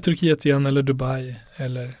 Eller i Turkiet igen, eller Dubai,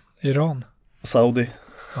 eller Iran. Saudi.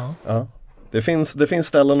 Ja. Det finns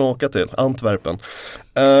ställen att åka till. Antwerpen.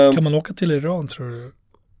 Kan man åka till Iran, tror du?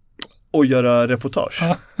 Och göra reportage.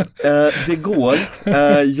 Det går.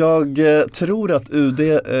 Jag tror att UD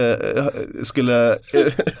skulle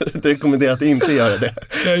rekommendera att inte göra det.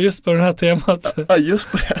 Ja, just på det här temat. Ja,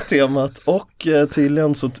 just på det här temat. Och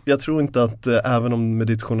tydligen så, jag tror inte att, även om med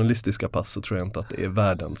ditt journalistiska pass så tror jag inte att det är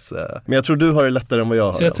världens. Men jag tror du har det lättare än vad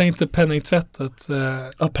jag har. Jag tänkte penningtvättet.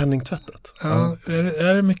 Penningtvättet. Ja.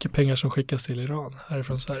 Är det mycket pengar som skickas till Iran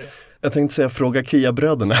härifrån Sverige? Jag tänkte säga fråga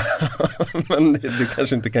Kia-bröderna. Men du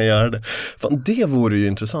kanske inte kan göra det. Fan, det vore ju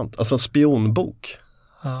intressant. Alltså en spionbok.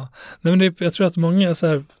 Ja. Nej, men jag tror att många så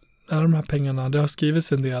här, alla de här pengarna, det har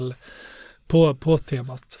skrivits en del på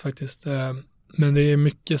temat faktiskt. Men det är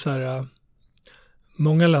mycket så här,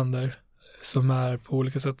 många länder som är på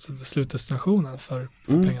olika sätt slutdestinationen för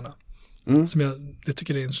pengarna. Som jag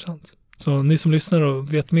tycker är intressant. Så ni som lyssnar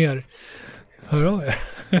och vet mer, hör av er.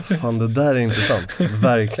 Fan, det där är intressant.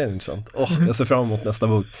 Verkligen intressant. Jag ser fram emot nästa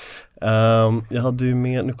bok. Jag hade ju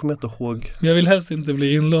med, nu kommer jag inte ihåg. Jag vill helst inte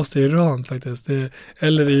bli inlåst i Iran faktiskt.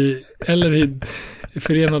 Eller i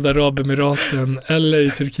Förenade Arabemiraten eller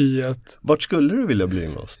i Turkiet. Vart skulle du vilja bli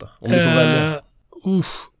inlåst då? Om du får välja.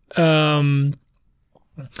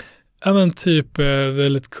 Men typ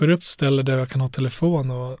väldigt korrupt ställe där jag kan ha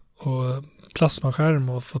telefon och plasmaskärm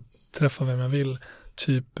och få träffa vem jag vill.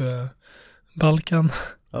 Typ Balkan.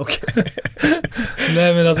 Okej.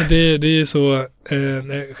 Nej, men alltså det är så,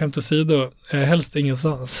 skämt åsido, helst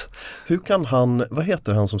ingenstans. Hur kan vad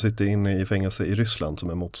heter han som sitter inne i fängelse i Ryssland som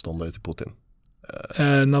är motståndare till Putin?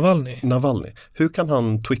 Navalny. Hur kan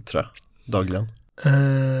han twittra dagligen?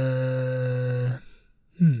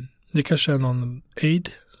 Det kanske är någon aid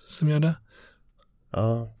som gör det.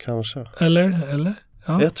 Ja, kanske. Eller?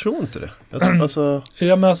 Ja. Jag tror inte det. Jag tror, alltså,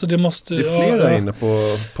 men alltså det måste... Det är flera inne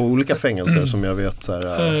på olika fängelser som jag vet så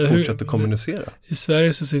här, fortsätter kommunicera. I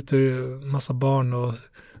Sverige så sitter ju massa barn och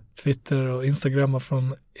Twitter och Instagram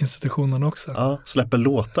från institutionen också. Ja, släpper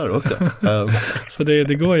låtar också. Så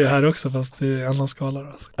det går ju här också fast i annan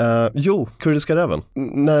skala. Jo, Kurdiska räven.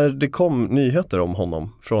 När det kom nyheter om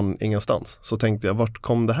honom från ingenstans så tänkte jag, vart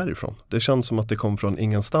kom det här ifrån? Det känns som att det kom från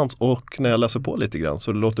ingenstans, och när jag läser på lite grann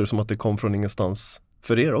så låter det som att det kom från ingenstans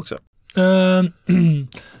för er också.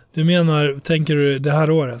 Du menar, tänker du det här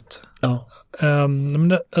året? Ja.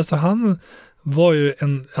 Men alltså han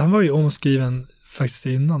var ju omskriven faktiskt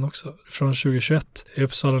innan också, från 2021 i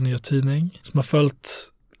Uppsala Nya Tidning, som har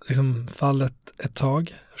följt liksom fallet ett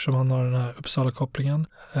tag eftersom han har den här Uppsala-kopplingen.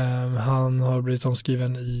 Han har blivit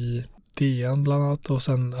omskriven i DN bland annat, och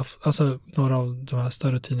sen alltså några av de här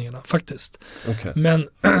större tidningarna faktiskt. Okay.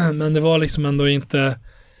 Men det var liksom ändå inte,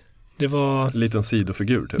 det var liten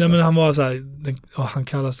sidofigur typ. Nej, men han var så här, han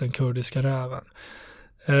kallas den kurdiska räven.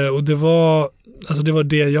 Och det var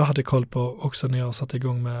det jag hade koll på också när jag satte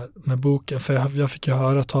igång med boken, för jag fick ju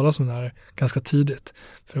höra talas om det här ganska tidigt,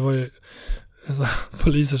 för det var ju alltså,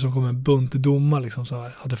 poliser som kom med en bunt domar liksom,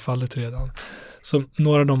 så hade fallit redan. Så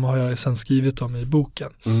några av dem har jag sen skrivit om i boken.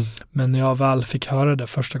 Men när jag väl fick höra det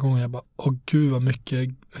första gången, jag bara, åh gud vad mycket,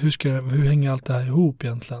 hur hänger allt det här ihop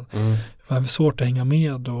egentligen? Det var svårt att hänga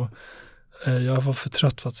med, och jag var för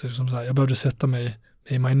trött för att liksom, så här, jag behövde sätta mig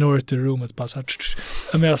i minority roomet bara så här.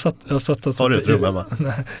 Men jag satt alltså, har du ett rum hemma?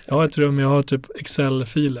 Nej, jag har ett rum, jag har typ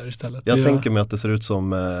Excel-filer istället. Jag tänker mig att det ser ut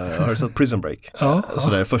som har du sett Prison Break? Ja.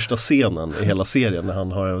 Så där första scenen i hela serien när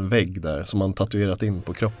han har en vägg där som han tatuerat in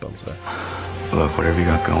på kroppen så där. Look, whatever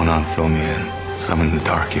you got going on, fill me in. 'Cause I'm in the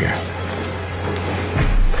dark here.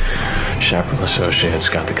 Chaparral Associates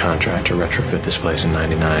got the contract to retrofit this place in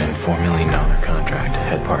 99, $4 million contract.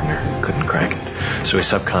 Head partner couldn't crack it, so he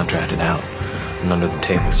subcontracted out. An under the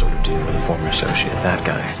table sort of deal with a former associate. That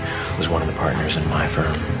guy was one of the partners in my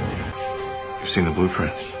firm. You've seen the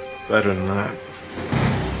blueprints? Better than that.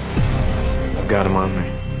 I've got him on me.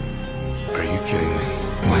 Are you kidding me?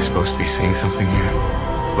 Am I supposed to be seeing something here?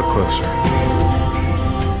 Look closer.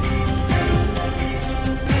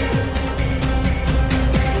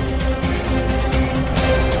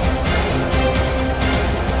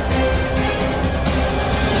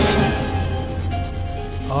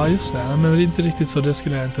 Ja, just det. Men det är inte riktigt så, det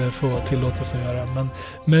skulle jag inte få tillåtelse att göra.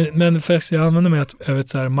 Men faktiskt, jag använder mig av ett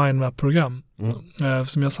så här mindmap-program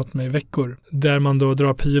som jag satt med i veckor. Där man då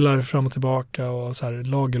drar pilar fram och tillbaka och så här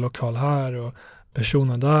lagerlokal här och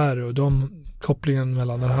personen där och kopplingen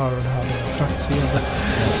mellan den här och den här fraktsedeln.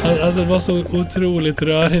 Alltså det var så otroligt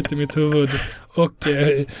rörigt i mitt huvud och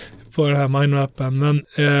på den här mindmappen.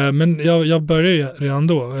 Men jag började ju redan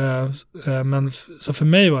då. Men så för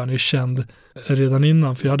mig var han ju känd redan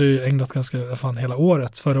innan, för jag hade ju ägnat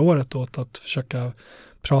förra året åt att försöka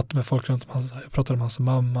prata med folk runt om jag pratade om hans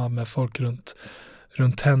mamma, med folk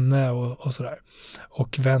runt henne och sådär.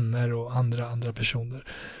 Och vänner och andra personer.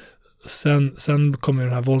 Sen kom ju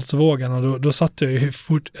den här våldsvågen, och då satt jag ju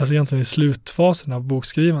egentligen i slutfasen av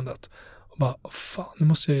bokskrivandet och bara, fan, nu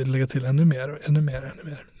måste jag lägga till ännu mer.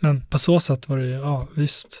 Men på så sätt var det ju, ja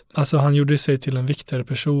visst. Alltså han gjorde sig till en viktigare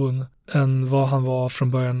person än vad han var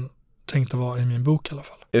från början tänkt att vara i min bok i alla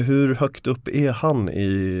fall. Hur högt upp är han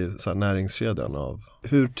i så här näringskedjan av,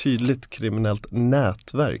 hur tydligt kriminellt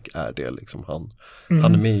nätverk är det liksom han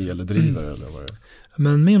är med eller driver eller vad det är?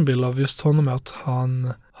 Men min bild av just honom är att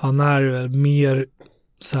han är mer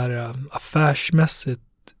så här affärsmässigt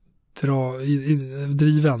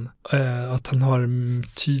driven. Att han har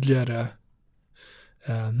tydligare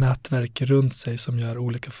nätverk runt sig som gör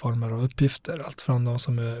olika former av uppgifter. Allt från de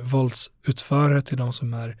som är våldsutförare till de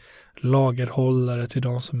som är lagerhållare till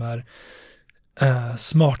de som är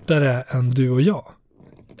smartare än du och jag.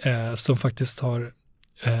 Som faktiskt har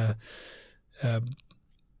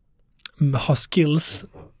skills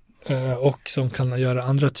och som kan göra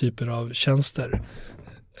andra typer av tjänster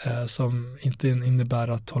som inte innebär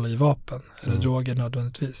att hålla i vapen eller droger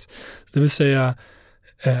nödvändigtvis. Det vill säga,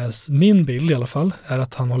 min bild i alla fall är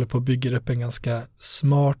att han håller på att bygga upp en ganska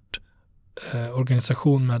smart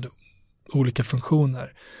organisation med olika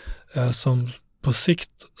funktioner som på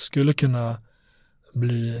sikt skulle kunna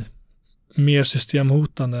bli mer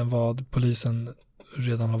systemhotande än vad polisen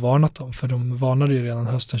redan har varnat om. För de varnade ju redan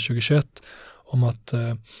hösten 2021 om att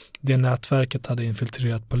det nätverket hade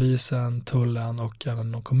infiltrerat polisen, tullen och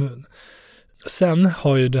även någon kommun. Sen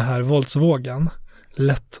har ju det här våldsvågen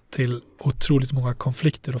lett till otroligt många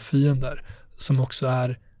konflikter och fiender som också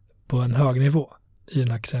är på en hög nivå i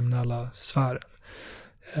den här kriminella sfären.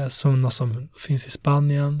 Sådana som finns i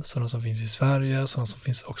Spanien, sådana som finns i Sverige, sådana som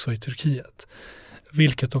finns också i Turkiet.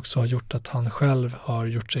 Vilket också har gjort att han själv har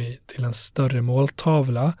gjort sig till en större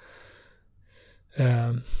måltavla.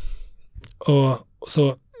 Och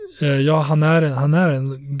så Ja, han är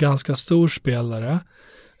en ganska stor spelare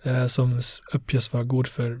som uppges vara god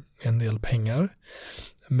för en del pengar.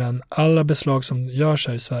 Men alla beslag som görs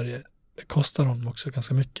här i Sverige kostar honom också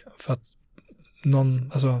ganska mycket. För att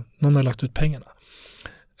någon har lagt ut pengarna.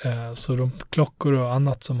 Så de klockor och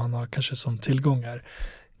annat som han har kanske som tillgångar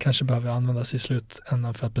kanske behöver användas i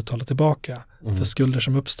slutändan för att betala tillbaka för skulder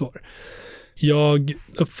som uppstår. Jag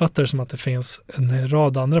uppfattar det som att det finns en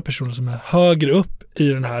rad andra personer som är högre upp i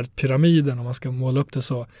den här pyramiden, om man ska måla upp det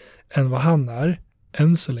så, än vad han är,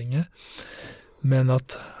 än så länge. Men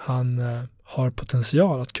att han har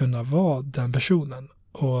potential att kunna vara den personen.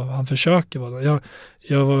 Och han försöker vara det.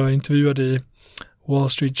 Jag var intervjuad i Wall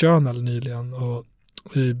Street Journal nyligen och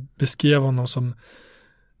vi beskrev honom som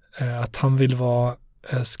att han vill vara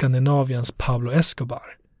Skandinaviens Pablo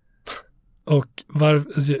Escobar. Och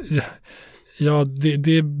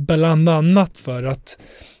det är bland annat för att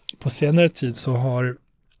på senare tid så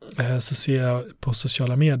ser jag på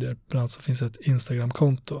sociala medier, bland annat så finns ett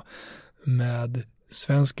Instagram-konto med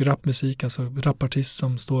svensk rapmusik, alltså rapartist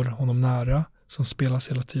som står honom nära, som spelas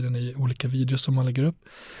hela tiden i olika videos som man lägger upp,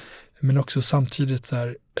 men också samtidigt så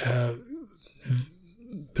här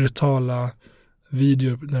brutala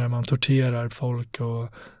videor när man torterar folk och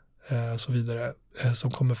så vidare,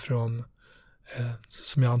 som kommer från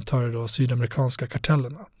som jag antar då sydamerikanska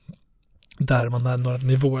kartellerna, där man är några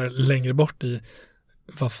nivåer längre bort i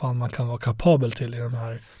vad fan man kan vara kapabel till i de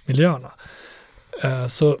här miljöerna.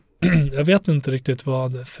 Så jag vet inte riktigt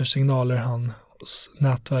vad för signaler hans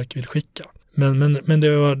nätverk vill skicka. Men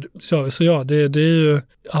det var så ja, det är ju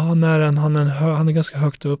han är ganska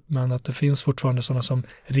högt upp, men att det finns fortfarande sådana som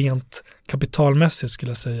rent kapitalmässigt skulle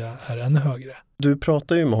jag säga är ännu högre. Du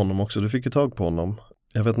pratar ju med honom också, du fick ju tag på honom.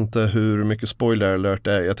 Jag vet inte hur mycket spoiler alert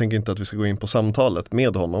det är. Jag tänker inte att vi ska gå in på samtalet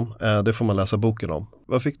med honom. Det får man läsa boken om.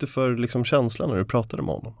 Vad fick du för liksom känsla när du pratade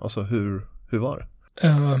med honom? Alltså hur var det?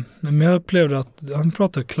 Men jag upplevde att han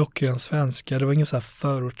pratade klockren svenska. Det var ingen så här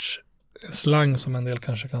förortsslang som en del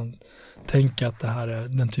kanske kan tänka att det här är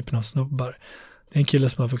den typen av snubbar. Det är en kille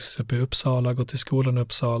som har vuxit upp i Uppsala, gått i skolan i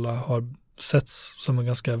Uppsala, har setts som en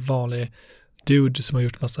ganska vanlig dude som har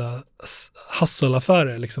gjort massa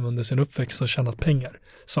hustleaffärer liksom under sin uppväxt och tjänat pengar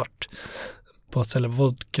svart på att sälja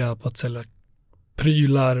vodka, på att sälja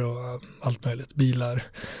prylar och allt möjligt, bilar.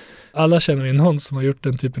 Alla känner ju någon som har gjort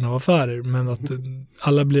den typen av affärer, men att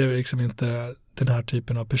alla blev liksom inte den här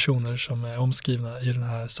typen av personer som är omskrivna i det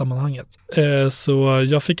här sammanhanget. Så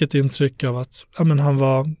jag fick ett intryck av att han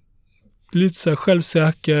var lite så här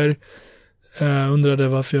självsäker, undrade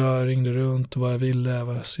varför jag ringde runt och vad jag ville,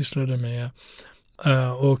 vad jag sysslade med,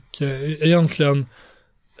 och egentligen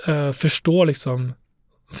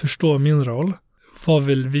förstå min roll. Vad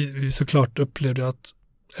vill vi såklart upplevde att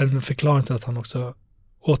en förklaring till att han också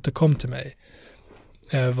återkom till mig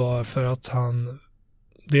var för att han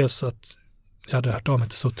dels att jag hade hört av mig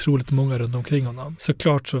till så otroligt många runt omkring honom.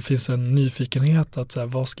 Såklart så finns en nyfikenhet att så här,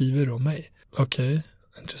 vad skriver du om mig? Okej,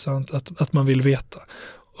 intressant att man vill veta.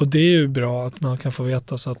 Och det är ju bra att man kan få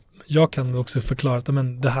veta, så att jag kan också förklara att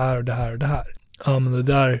men det här och det här och det här. Ja, men det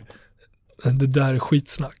där är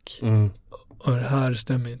skitsnack. Och det här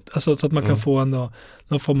stämmer inte. Alltså, så att man kan få ändå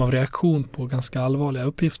någon form av reaktion på ganska allvarliga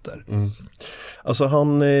uppgifter. Alltså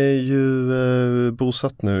han är ju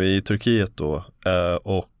bosatt nu i Turkiet då,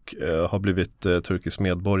 och har blivit turkisk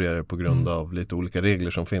medborgare på grund av lite olika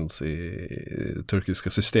regler som finns i turkiska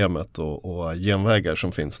systemet och genvägar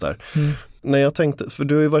som finns där. När jag tänkte, för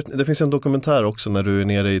du har ju det finns en dokumentär också när du är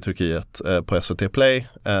nere i Turkiet på SVT Play.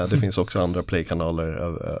 Det finns också andra Play-kanaler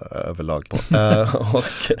överlag på. Det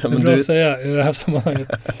är bra att säga i det här sammanhanget.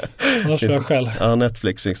 Annars jag själv. Ja,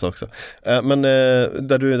 Netflix finns det också. Men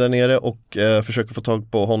där du är där nere och försöker få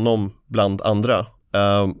tag på honom bland andra.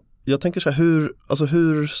 Jag tänker så här,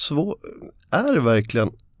 hur svårt är det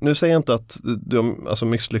verkligen? Nu säger jag inte att du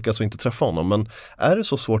misslyckas och inte träffa honom, men är det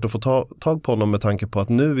så svårt att få tag på honom med tanke på att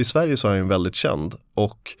nu i Sverige så är han ju väldigt känd,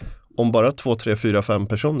 och om bara 2, 3, 4, 5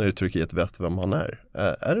 personer i Turkiet vet vem han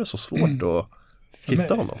är det så svårt att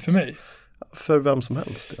hitta honom? För mig? För vem som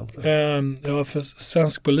helst egentligen. Ja, för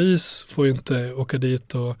svensk polis får ju inte åka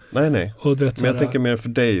dit och... Nej. Och det, men jag tänker mer för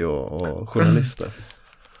dig och journalister.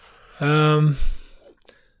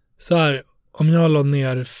 Så här, om jag la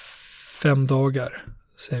ner 5 dagar,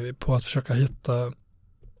 säger vi, på att försöka hitta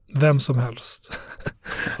vem som helst.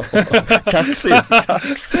 Kaxigt.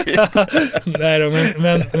 Nej då,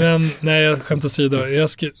 men nej, jag skämt åsido.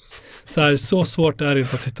 Så svårt är det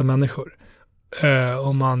inte att hitta människor.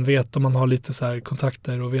 Om man har lite så här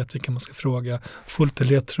kontakter och vet vilka man ska fråga, får lite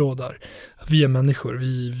ledtrådar. Vi är människor,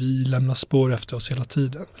 vi lämnar spår efter oss hela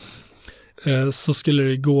tiden. så skulle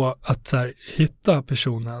det gå att så här, hitta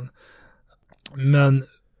personen. Men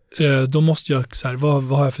då måste jag så här, vad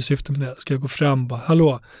har jag för syfte med det? Ska jag gå fram och bara,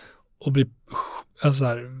 hallå? Och bli, alltså så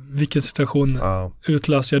här, vilken situation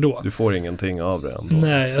utlöser jag då? Du får ingenting av det ändå.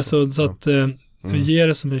 Nej, alltså så att vi ger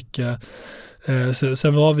det så mycket.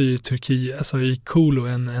 Sen var vi i Turkiet, alltså i Kulu,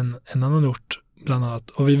 en annan ort bland annat.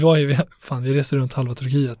 Och vi reste runt halva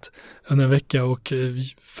Turkiet under en vecka och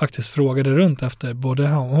faktiskt frågade runt efter både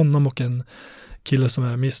honom och en kille som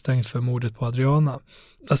är misstänkt för mordet på Adriana.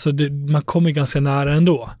 Alltså man kommer ganska nära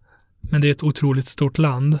ändå. Men det är ett otroligt stort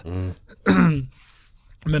land.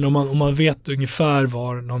 Men om man vet ungefär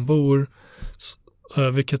var någon bor,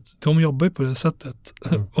 vilket de jobbar ju på det sättet.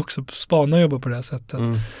 Också spanar jobbar på det sättet.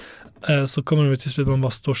 Så kommer de till slut, man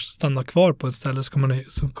bara stanna kvar på ett ställe, så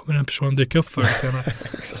kommer den personen dyka upp för det senare.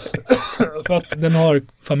 För att den har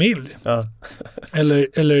familj.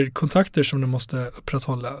 Eller kontakter som den måste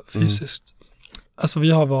upprätthålla fysiskt. Alltså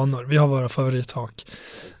vi har vanor, vi har våra favorithak.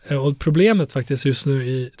 Och problemet faktiskt just nu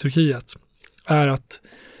i Turkiet är att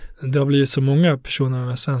det har blivit så många personer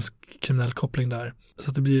med svensk kriminell koppling där.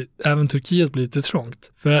 Så att även Turkiet blir lite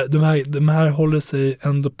trångt. För de här håller sig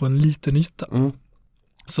ändå på en liten yta.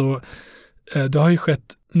 Så det har ju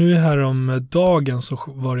skett, nu här om dagen så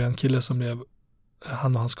var det en kille som blev,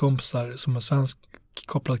 han och hans kompisar som är svensk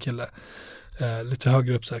kopplad kille, lite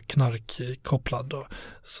högre upp så här knarkkopplad då,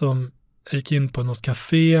 som gick in på något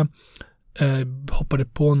café, hoppade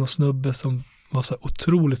på någon snubbe som var så här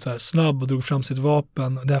otroligt så här snabb och drog fram sitt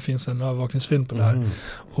vapen. Där finns en övervakningsfilm på det här.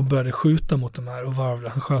 Och började skjuta mot de här. Och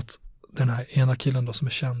han sköt den här ena killen då som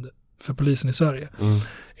är känd för polisen i Sverige.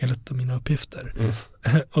 Enligt mina uppgifter.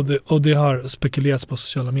 Och det har spekulerats på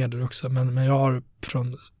sociala medier också. Men jag har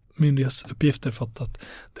från myndighetsuppgifter fått att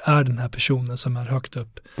det är den här personen som är högt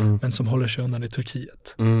upp. Men som håller sig undan i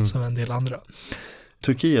Turkiet. Som en del andra.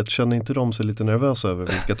 Turkiet, känner inte de sig lite nervösa över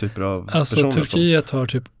vilka typer av alltså, personer Turkiet har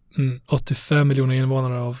typ 85 miljoner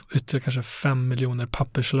invånare av ytterligare kanske 5 miljoner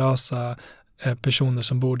papperslösa personer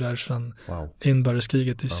som bor där sedan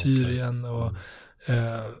inbördeskriget i Syrien och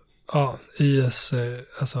IS,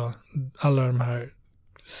 alltså alla de här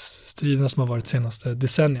striderna som har varit senaste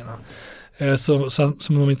decennierna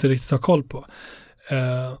som de inte riktigt har koll på.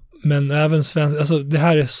 Men även svensk, alltså det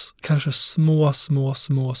här är kanske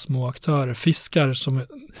små aktörer, fiskar som,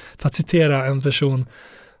 för att citera en person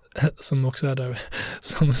som också är där,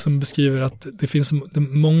 som beskriver att det finns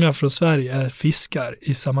många från Sverige är fiskar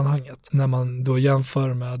i sammanhanget. När man då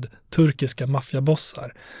jämför med turkiska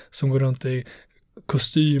maffiabossar som går runt i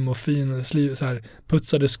kostym och fin så här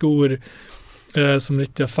putsade skor som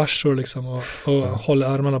riktiga farsor liksom och håller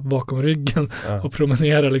armarna bakom ryggen och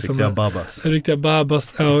promenerar liksom. Riktiga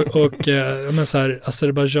babas och men så här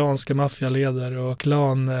azerbaijanska maffialedare och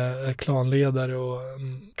klanledare och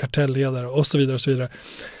kartellledare och så vidare och så vidare.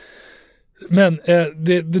 Men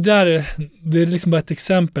det där det är liksom bara ett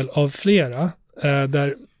exempel av flera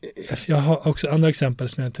där jag har också andra exempel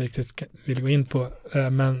som jag inte riktigt vill gå in på,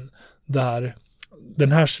 men där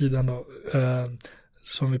den här sidan då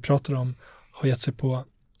som vi pratar om har gett sig på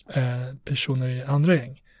personer i andra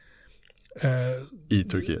gäng. I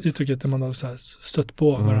Turkiet där man har så här stött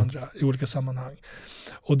på varandra i olika sammanhang.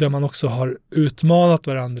 Och där man också har utmanat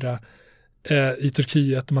varandra i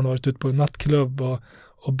Turkiet, där man har varit ute på en nattklubb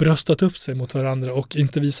och bröstat upp sig mot varandra och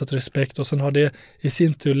inte visat respekt. Och sen har det i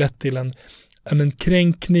sin tur lett till en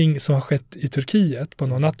kränkning som har skett i Turkiet på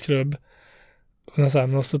någon nattklubb. Och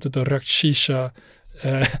man har suttit och rökt shisha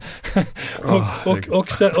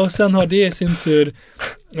och sen har det i sin tur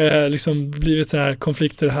liksom blivit så här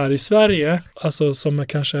konflikter här i Sverige, alltså som är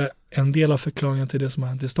kanske en del av förklaringen till det som har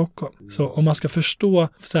hänt i Stockholm. Så om man ska förstå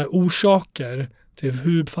så här orsaker till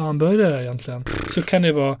hur fan börjar det egentligen, så kan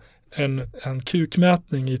det vara en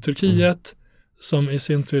kukmätning i Turkiet som i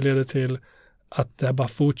sin tur leder till att det bara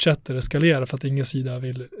fortsätter eskalera för att ingen sida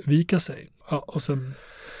vill vika sig. Och sen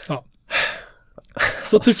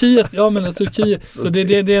så Turkiet, Turkiet, så det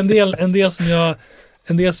är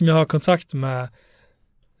en del som jag har kontakt med.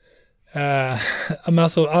 Men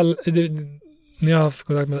alltså när jag har haft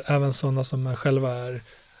kontakt med även sådana som själva är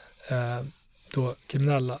då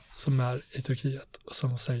kriminella som är i Turkiet och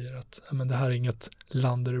som säger att men det här är inget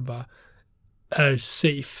land där du bara är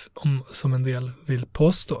safe, som en del vill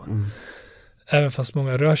påstå. Även fast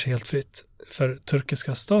många rör sig helt fritt, för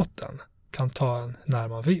turkiska staten kan ta en när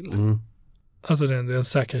man vill. Alltså det är en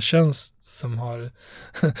säkerhetstjänst som har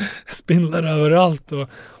spindlar överallt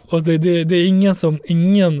och det är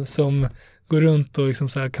ingen som går runt och liksom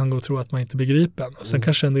så här kan gå och tro att man inte begriper en. Och sen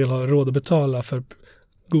kanske en del har råd att betala för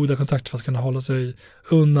goda kontakter för att kunna hålla sig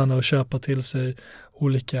undan och köpa till sig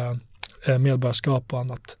olika medborgarskap och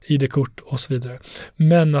annat, ID-kort och så vidare.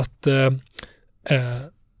 Men att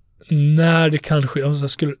när det kanske, om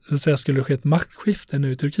jag skulle ske ett maktskifte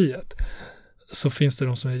nu i Turkiet, så finns det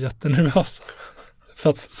de som är jättenervösa. För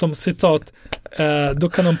att som citat, då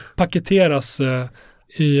kan de paketeras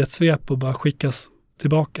i ett svep och bara skickas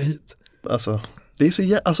tillbaka hit. Alltså, det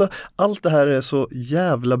är så allt det här är så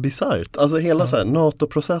jävla bizarrt. Alltså hela så här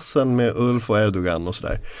NATO-processen med Ulf och Erdogan och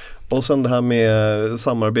sådär. Och sen det här med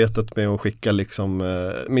samarbetet med att skicka liksom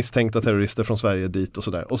misstänkta terrorister från Sverige dit och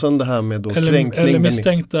sådär. Och sen det här med då kränkning. Eller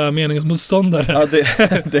misstänkta meningsmotståndare. Ja,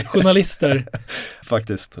 det journalister.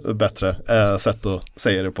 Faktiskt, bättre sätt att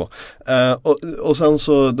säga det på. Och sen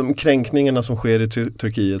så de kränkningarna som sker i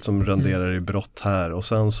Turkiet som renderar i brott här. Och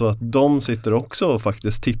sen så att de sitter också och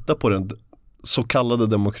faktiskt tittar på den så kallade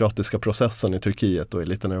demokratiska processen i Turkiet och är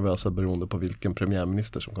lite nervösa beroende på vilken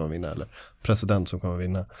premiärminister som kommer vinna eller president som kommer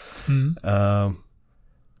vinna.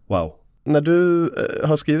 Wow. När du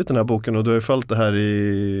har skrivit den här boken och du har följt det här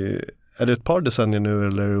är det ett par decennier nu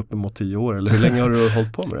eller uppemot 10 år? Eller hur länge har du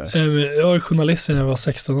hållit på med det här? Jag var journalist när jag var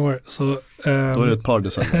 16 år. Så, då är det ett par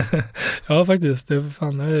decennier. Ja, faktiskt. Jag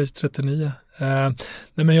är 39. Nej,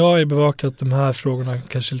 men jag har ju bevakat de här frågorna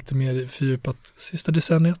kanske lite mer fördjupat sista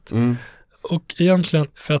decenniet. Och egentligen,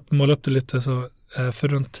 för att måla upp det lite så, för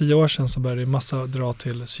runt 10 år sedan så började massa dra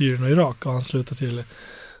till Syrien och Irak och ansluta till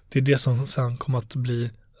det som sen kom att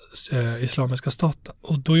bli Islamiska staten.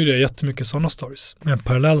 Och då är det jättemycket sådana stories. Men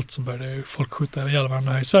parallellt så började folk skjuta ihjäl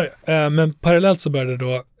varandra här i Sverige. Men parallellt så började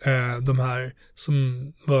då de här som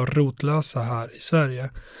var rotlösa här i Sverige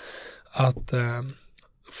att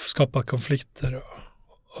skapa konflikter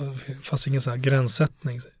och det fanns ingen så här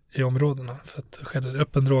gränssättning i områdena, för att det skedde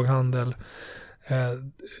öppen droghandel,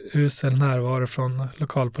 usel närvaro från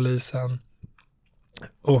lokalpolisen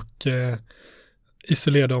och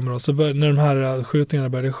isolerade områden. Så när de här skjutningarna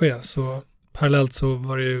började ske, så parallellt så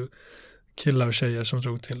var det ju killar och tjejer som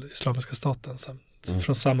drog till Islamiska staten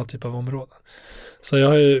från samma typ av områden. Så jag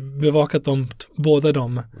har ju bevakat båda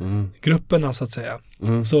de grupperna så att säga.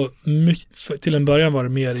 Så till en början var det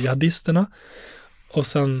mer jihadisterna och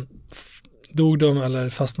sen dog de eller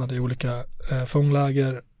fastnade i olika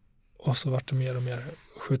fångläger och så var det mer och mer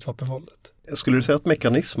skjutvapenvåldet. Skulle du säga att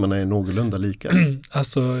mekanismerna är någorlunda lika?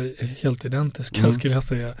 Alltså helt identiska skulle jag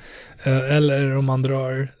säga. Eller om man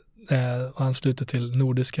drar och ansluter till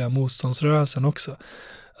nordiska motståndsrörelsen också.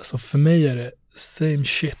 Alltså för mig är det same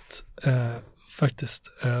shit faktiskt.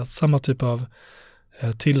 Samma typ av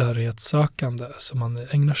tillhörighetssökande som man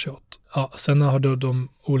ägnar sig åt. Ja, sen har då de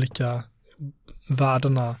olika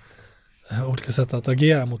världarna olika sätt att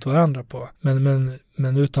agera mot varandra på.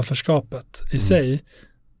 Men utanförskapet i sig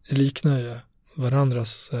liknar ju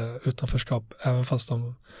varandras utanförskap, även fast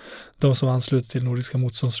de som ansluter till nordiska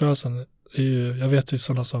motståndsrörelsen är ju, jag vet ju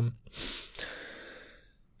sådana som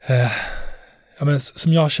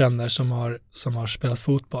som jag känner som har spelat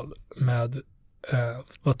fotboll med,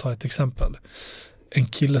 vad tar ett exempel, en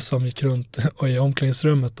kille som gick runt och i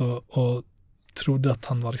omklädningsrummet och trodde att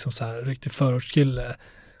han var liksom så här riktig förortskille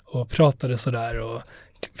och pratade sådär och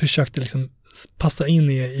försökte liksom passa in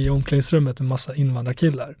i omklädningsrummet med massa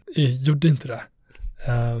invandrarkillar. Jag gjorde inte det.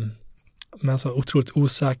 Men så otroligt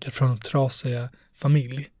osäker från en trasig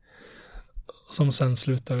familj som sen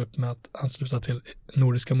slutar upp med att ansluta till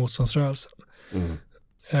nordiska motståndsrörelsen.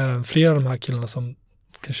 Flera av de här killarna som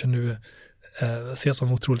kanske nu ses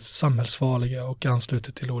som otroligt samhällsfarliga och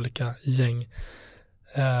ansluter till olika gäng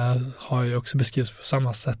har ju också beskrivits på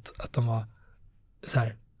samma sätt, att de var så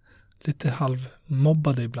här lite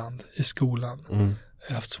halvmobbade ibland i skolan. Jag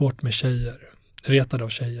har haft svårt med tjejer, retade av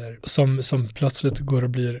tjejer som plötsligt går och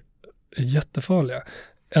blir jättefarliga.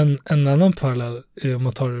 En annan parallell om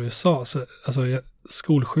man tar USA, så, alltså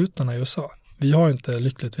skolskjutarna i USA. Vi har inte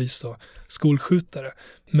lyckligtvis då skolskjutare,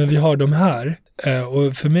 men vi har de här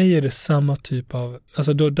och för mig är det samma typ av,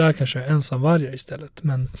 alltså då, där kanske är ensamvargar istället,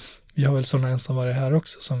 men vi har väl sådana ensamvargar här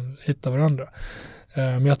också som hittar varandra.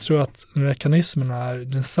 Men jag tror att mekanismerna är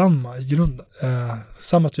densamma i grunden.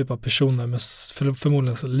 Samma typ av personer med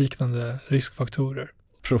förmodligen liknande riskfaktorer.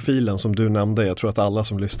 Profilen som du nämnde, jag tror att alla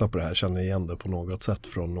som lyssnar på det här känner igen det på något sätt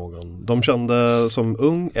från någon de kände som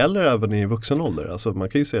ung eller även i vuxen ålder. Alltså man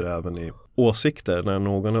kan ju se det även i åsikter när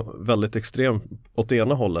någon är väldigt extrem åt det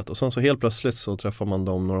ena hållet och sen så helt plötsligt så träffar man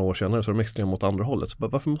dem några år senare så är de extrem åt andra hållet. Så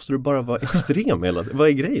bara, varför måste du bara vara extrem hela tiden? Vad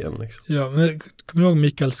är grejen liksom? Ja, men kommer du ihåg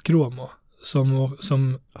Mikael Skråmo?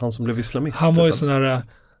 Som han som blev islamist. Han var ju sån här,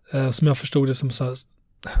 som jag förstod det som så,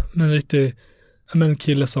 en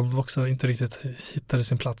kille som också inte riktigt hittade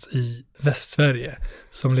sin plats i Västsverige,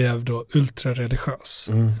 som blev då ultrareligiös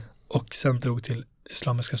och sen drog till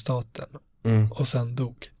Islamiska staten och sen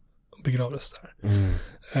dog. begravdes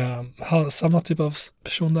där. Samma typ av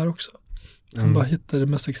person där också. Han bara hittade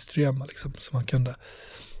det mest extrema liksom, som han kunde.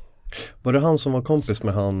 Var det han som var kompis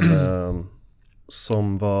med han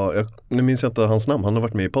som var, nu minns jag inte hans namn, han har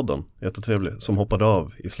varit med i podden, jättetrevlig, som hoppade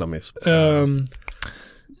av islamism?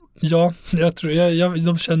 Ja, jag tror,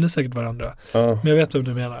 de känner säkert varandra. Men jag vet vem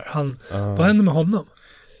du menar. Vad hände med honom?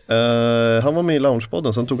 Han var med i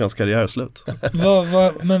Loungepodden, sen tog hans karriär slut.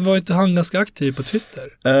 Men var inte han ganska aktiv på Twitter?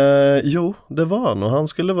 Jo, det var han. Och han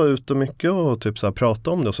skulle vara ute mycket och typ så här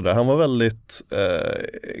prata om det och sådär. Han var väldigt,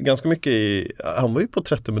 ganska mycket han var ju på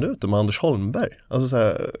 30 minuter med Anders Holmberg. Alltså så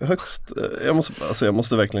här, högst, jag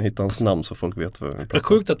måste verkligen hitta hans namn så folk vet vad vi pratar om. Det är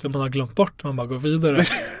sjukt att man har glömt bort, man bara går vidare.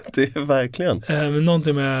 Det är verkligen. Men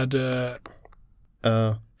någonting med...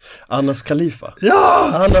 Anas Khalifa.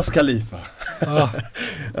 Ja! Anas Khalifa.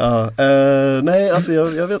 Nej, alltså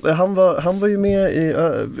jag vet, han var ju med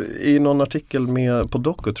i någon artikel med på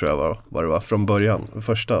Doku tror jag var det var från början,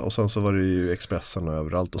 första, och sen så var det ju Expressen och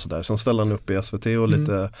överallt och sådär. Sen ställde han upp i SVT och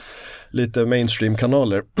lite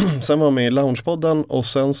mainstream-kanaler. Sen var han med i Loungepodden och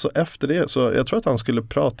sen så efter det, så jag tror att han skulle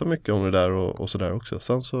prata mycket om det där och sådär också.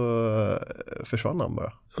 Sen så försvann han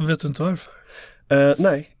bara. Jag vet inte varför.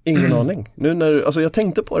 Nej, ingen aning. Nu när, alltså jag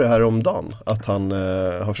tänkte på det här om dagen att han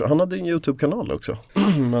hade en YouTube-kanal också.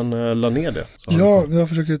 Men la ner det. Ja, jag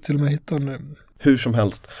försöker till och med hitta nu. Hur som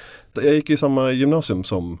helst. Jag gick i samma gymnasium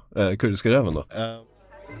som Kurdiska räven då.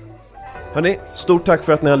 Hörrni, stort tack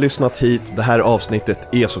för att ni har lyssnat hit. Det här avsnittet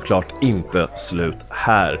är såklart inte slut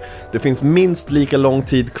här. Det finns minst lika lång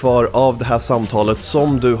tid kvar av det här samtalet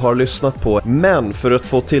som du har lyssnat på. Men för att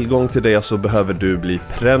få tillgång till det så behöver du bli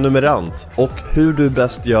prenumerant. Och hur du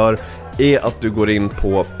bäst gör är att du går in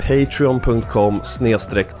på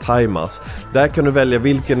patreon.com/timas. Där kan du välja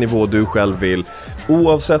vilken nivå du själv vill.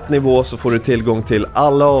 Oavsett nivå så får du tillgång till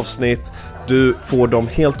alla avsnitt. Du får dem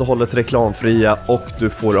helt och hållet reklamfria och du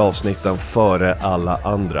får avsnitten före alla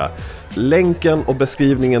andra. Länken och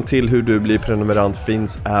beskrivningen till hur du blir prenumerant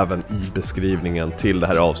finns även i beskrivningen till det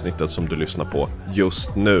här avsnittet som du lyssnar på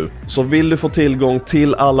just nu. Så vill du få tillgång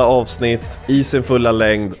till alla avsnitt i sin fulla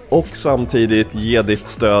längd och samtidigt ge ditt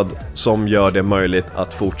stöd som gör det möjligt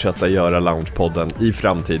att fortsätta göra Loungepodden i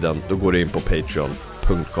framtiden, då går du in på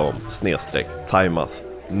patreon.com/timas.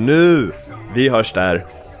 Nu! Vi hörs där.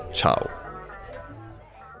 Ciao!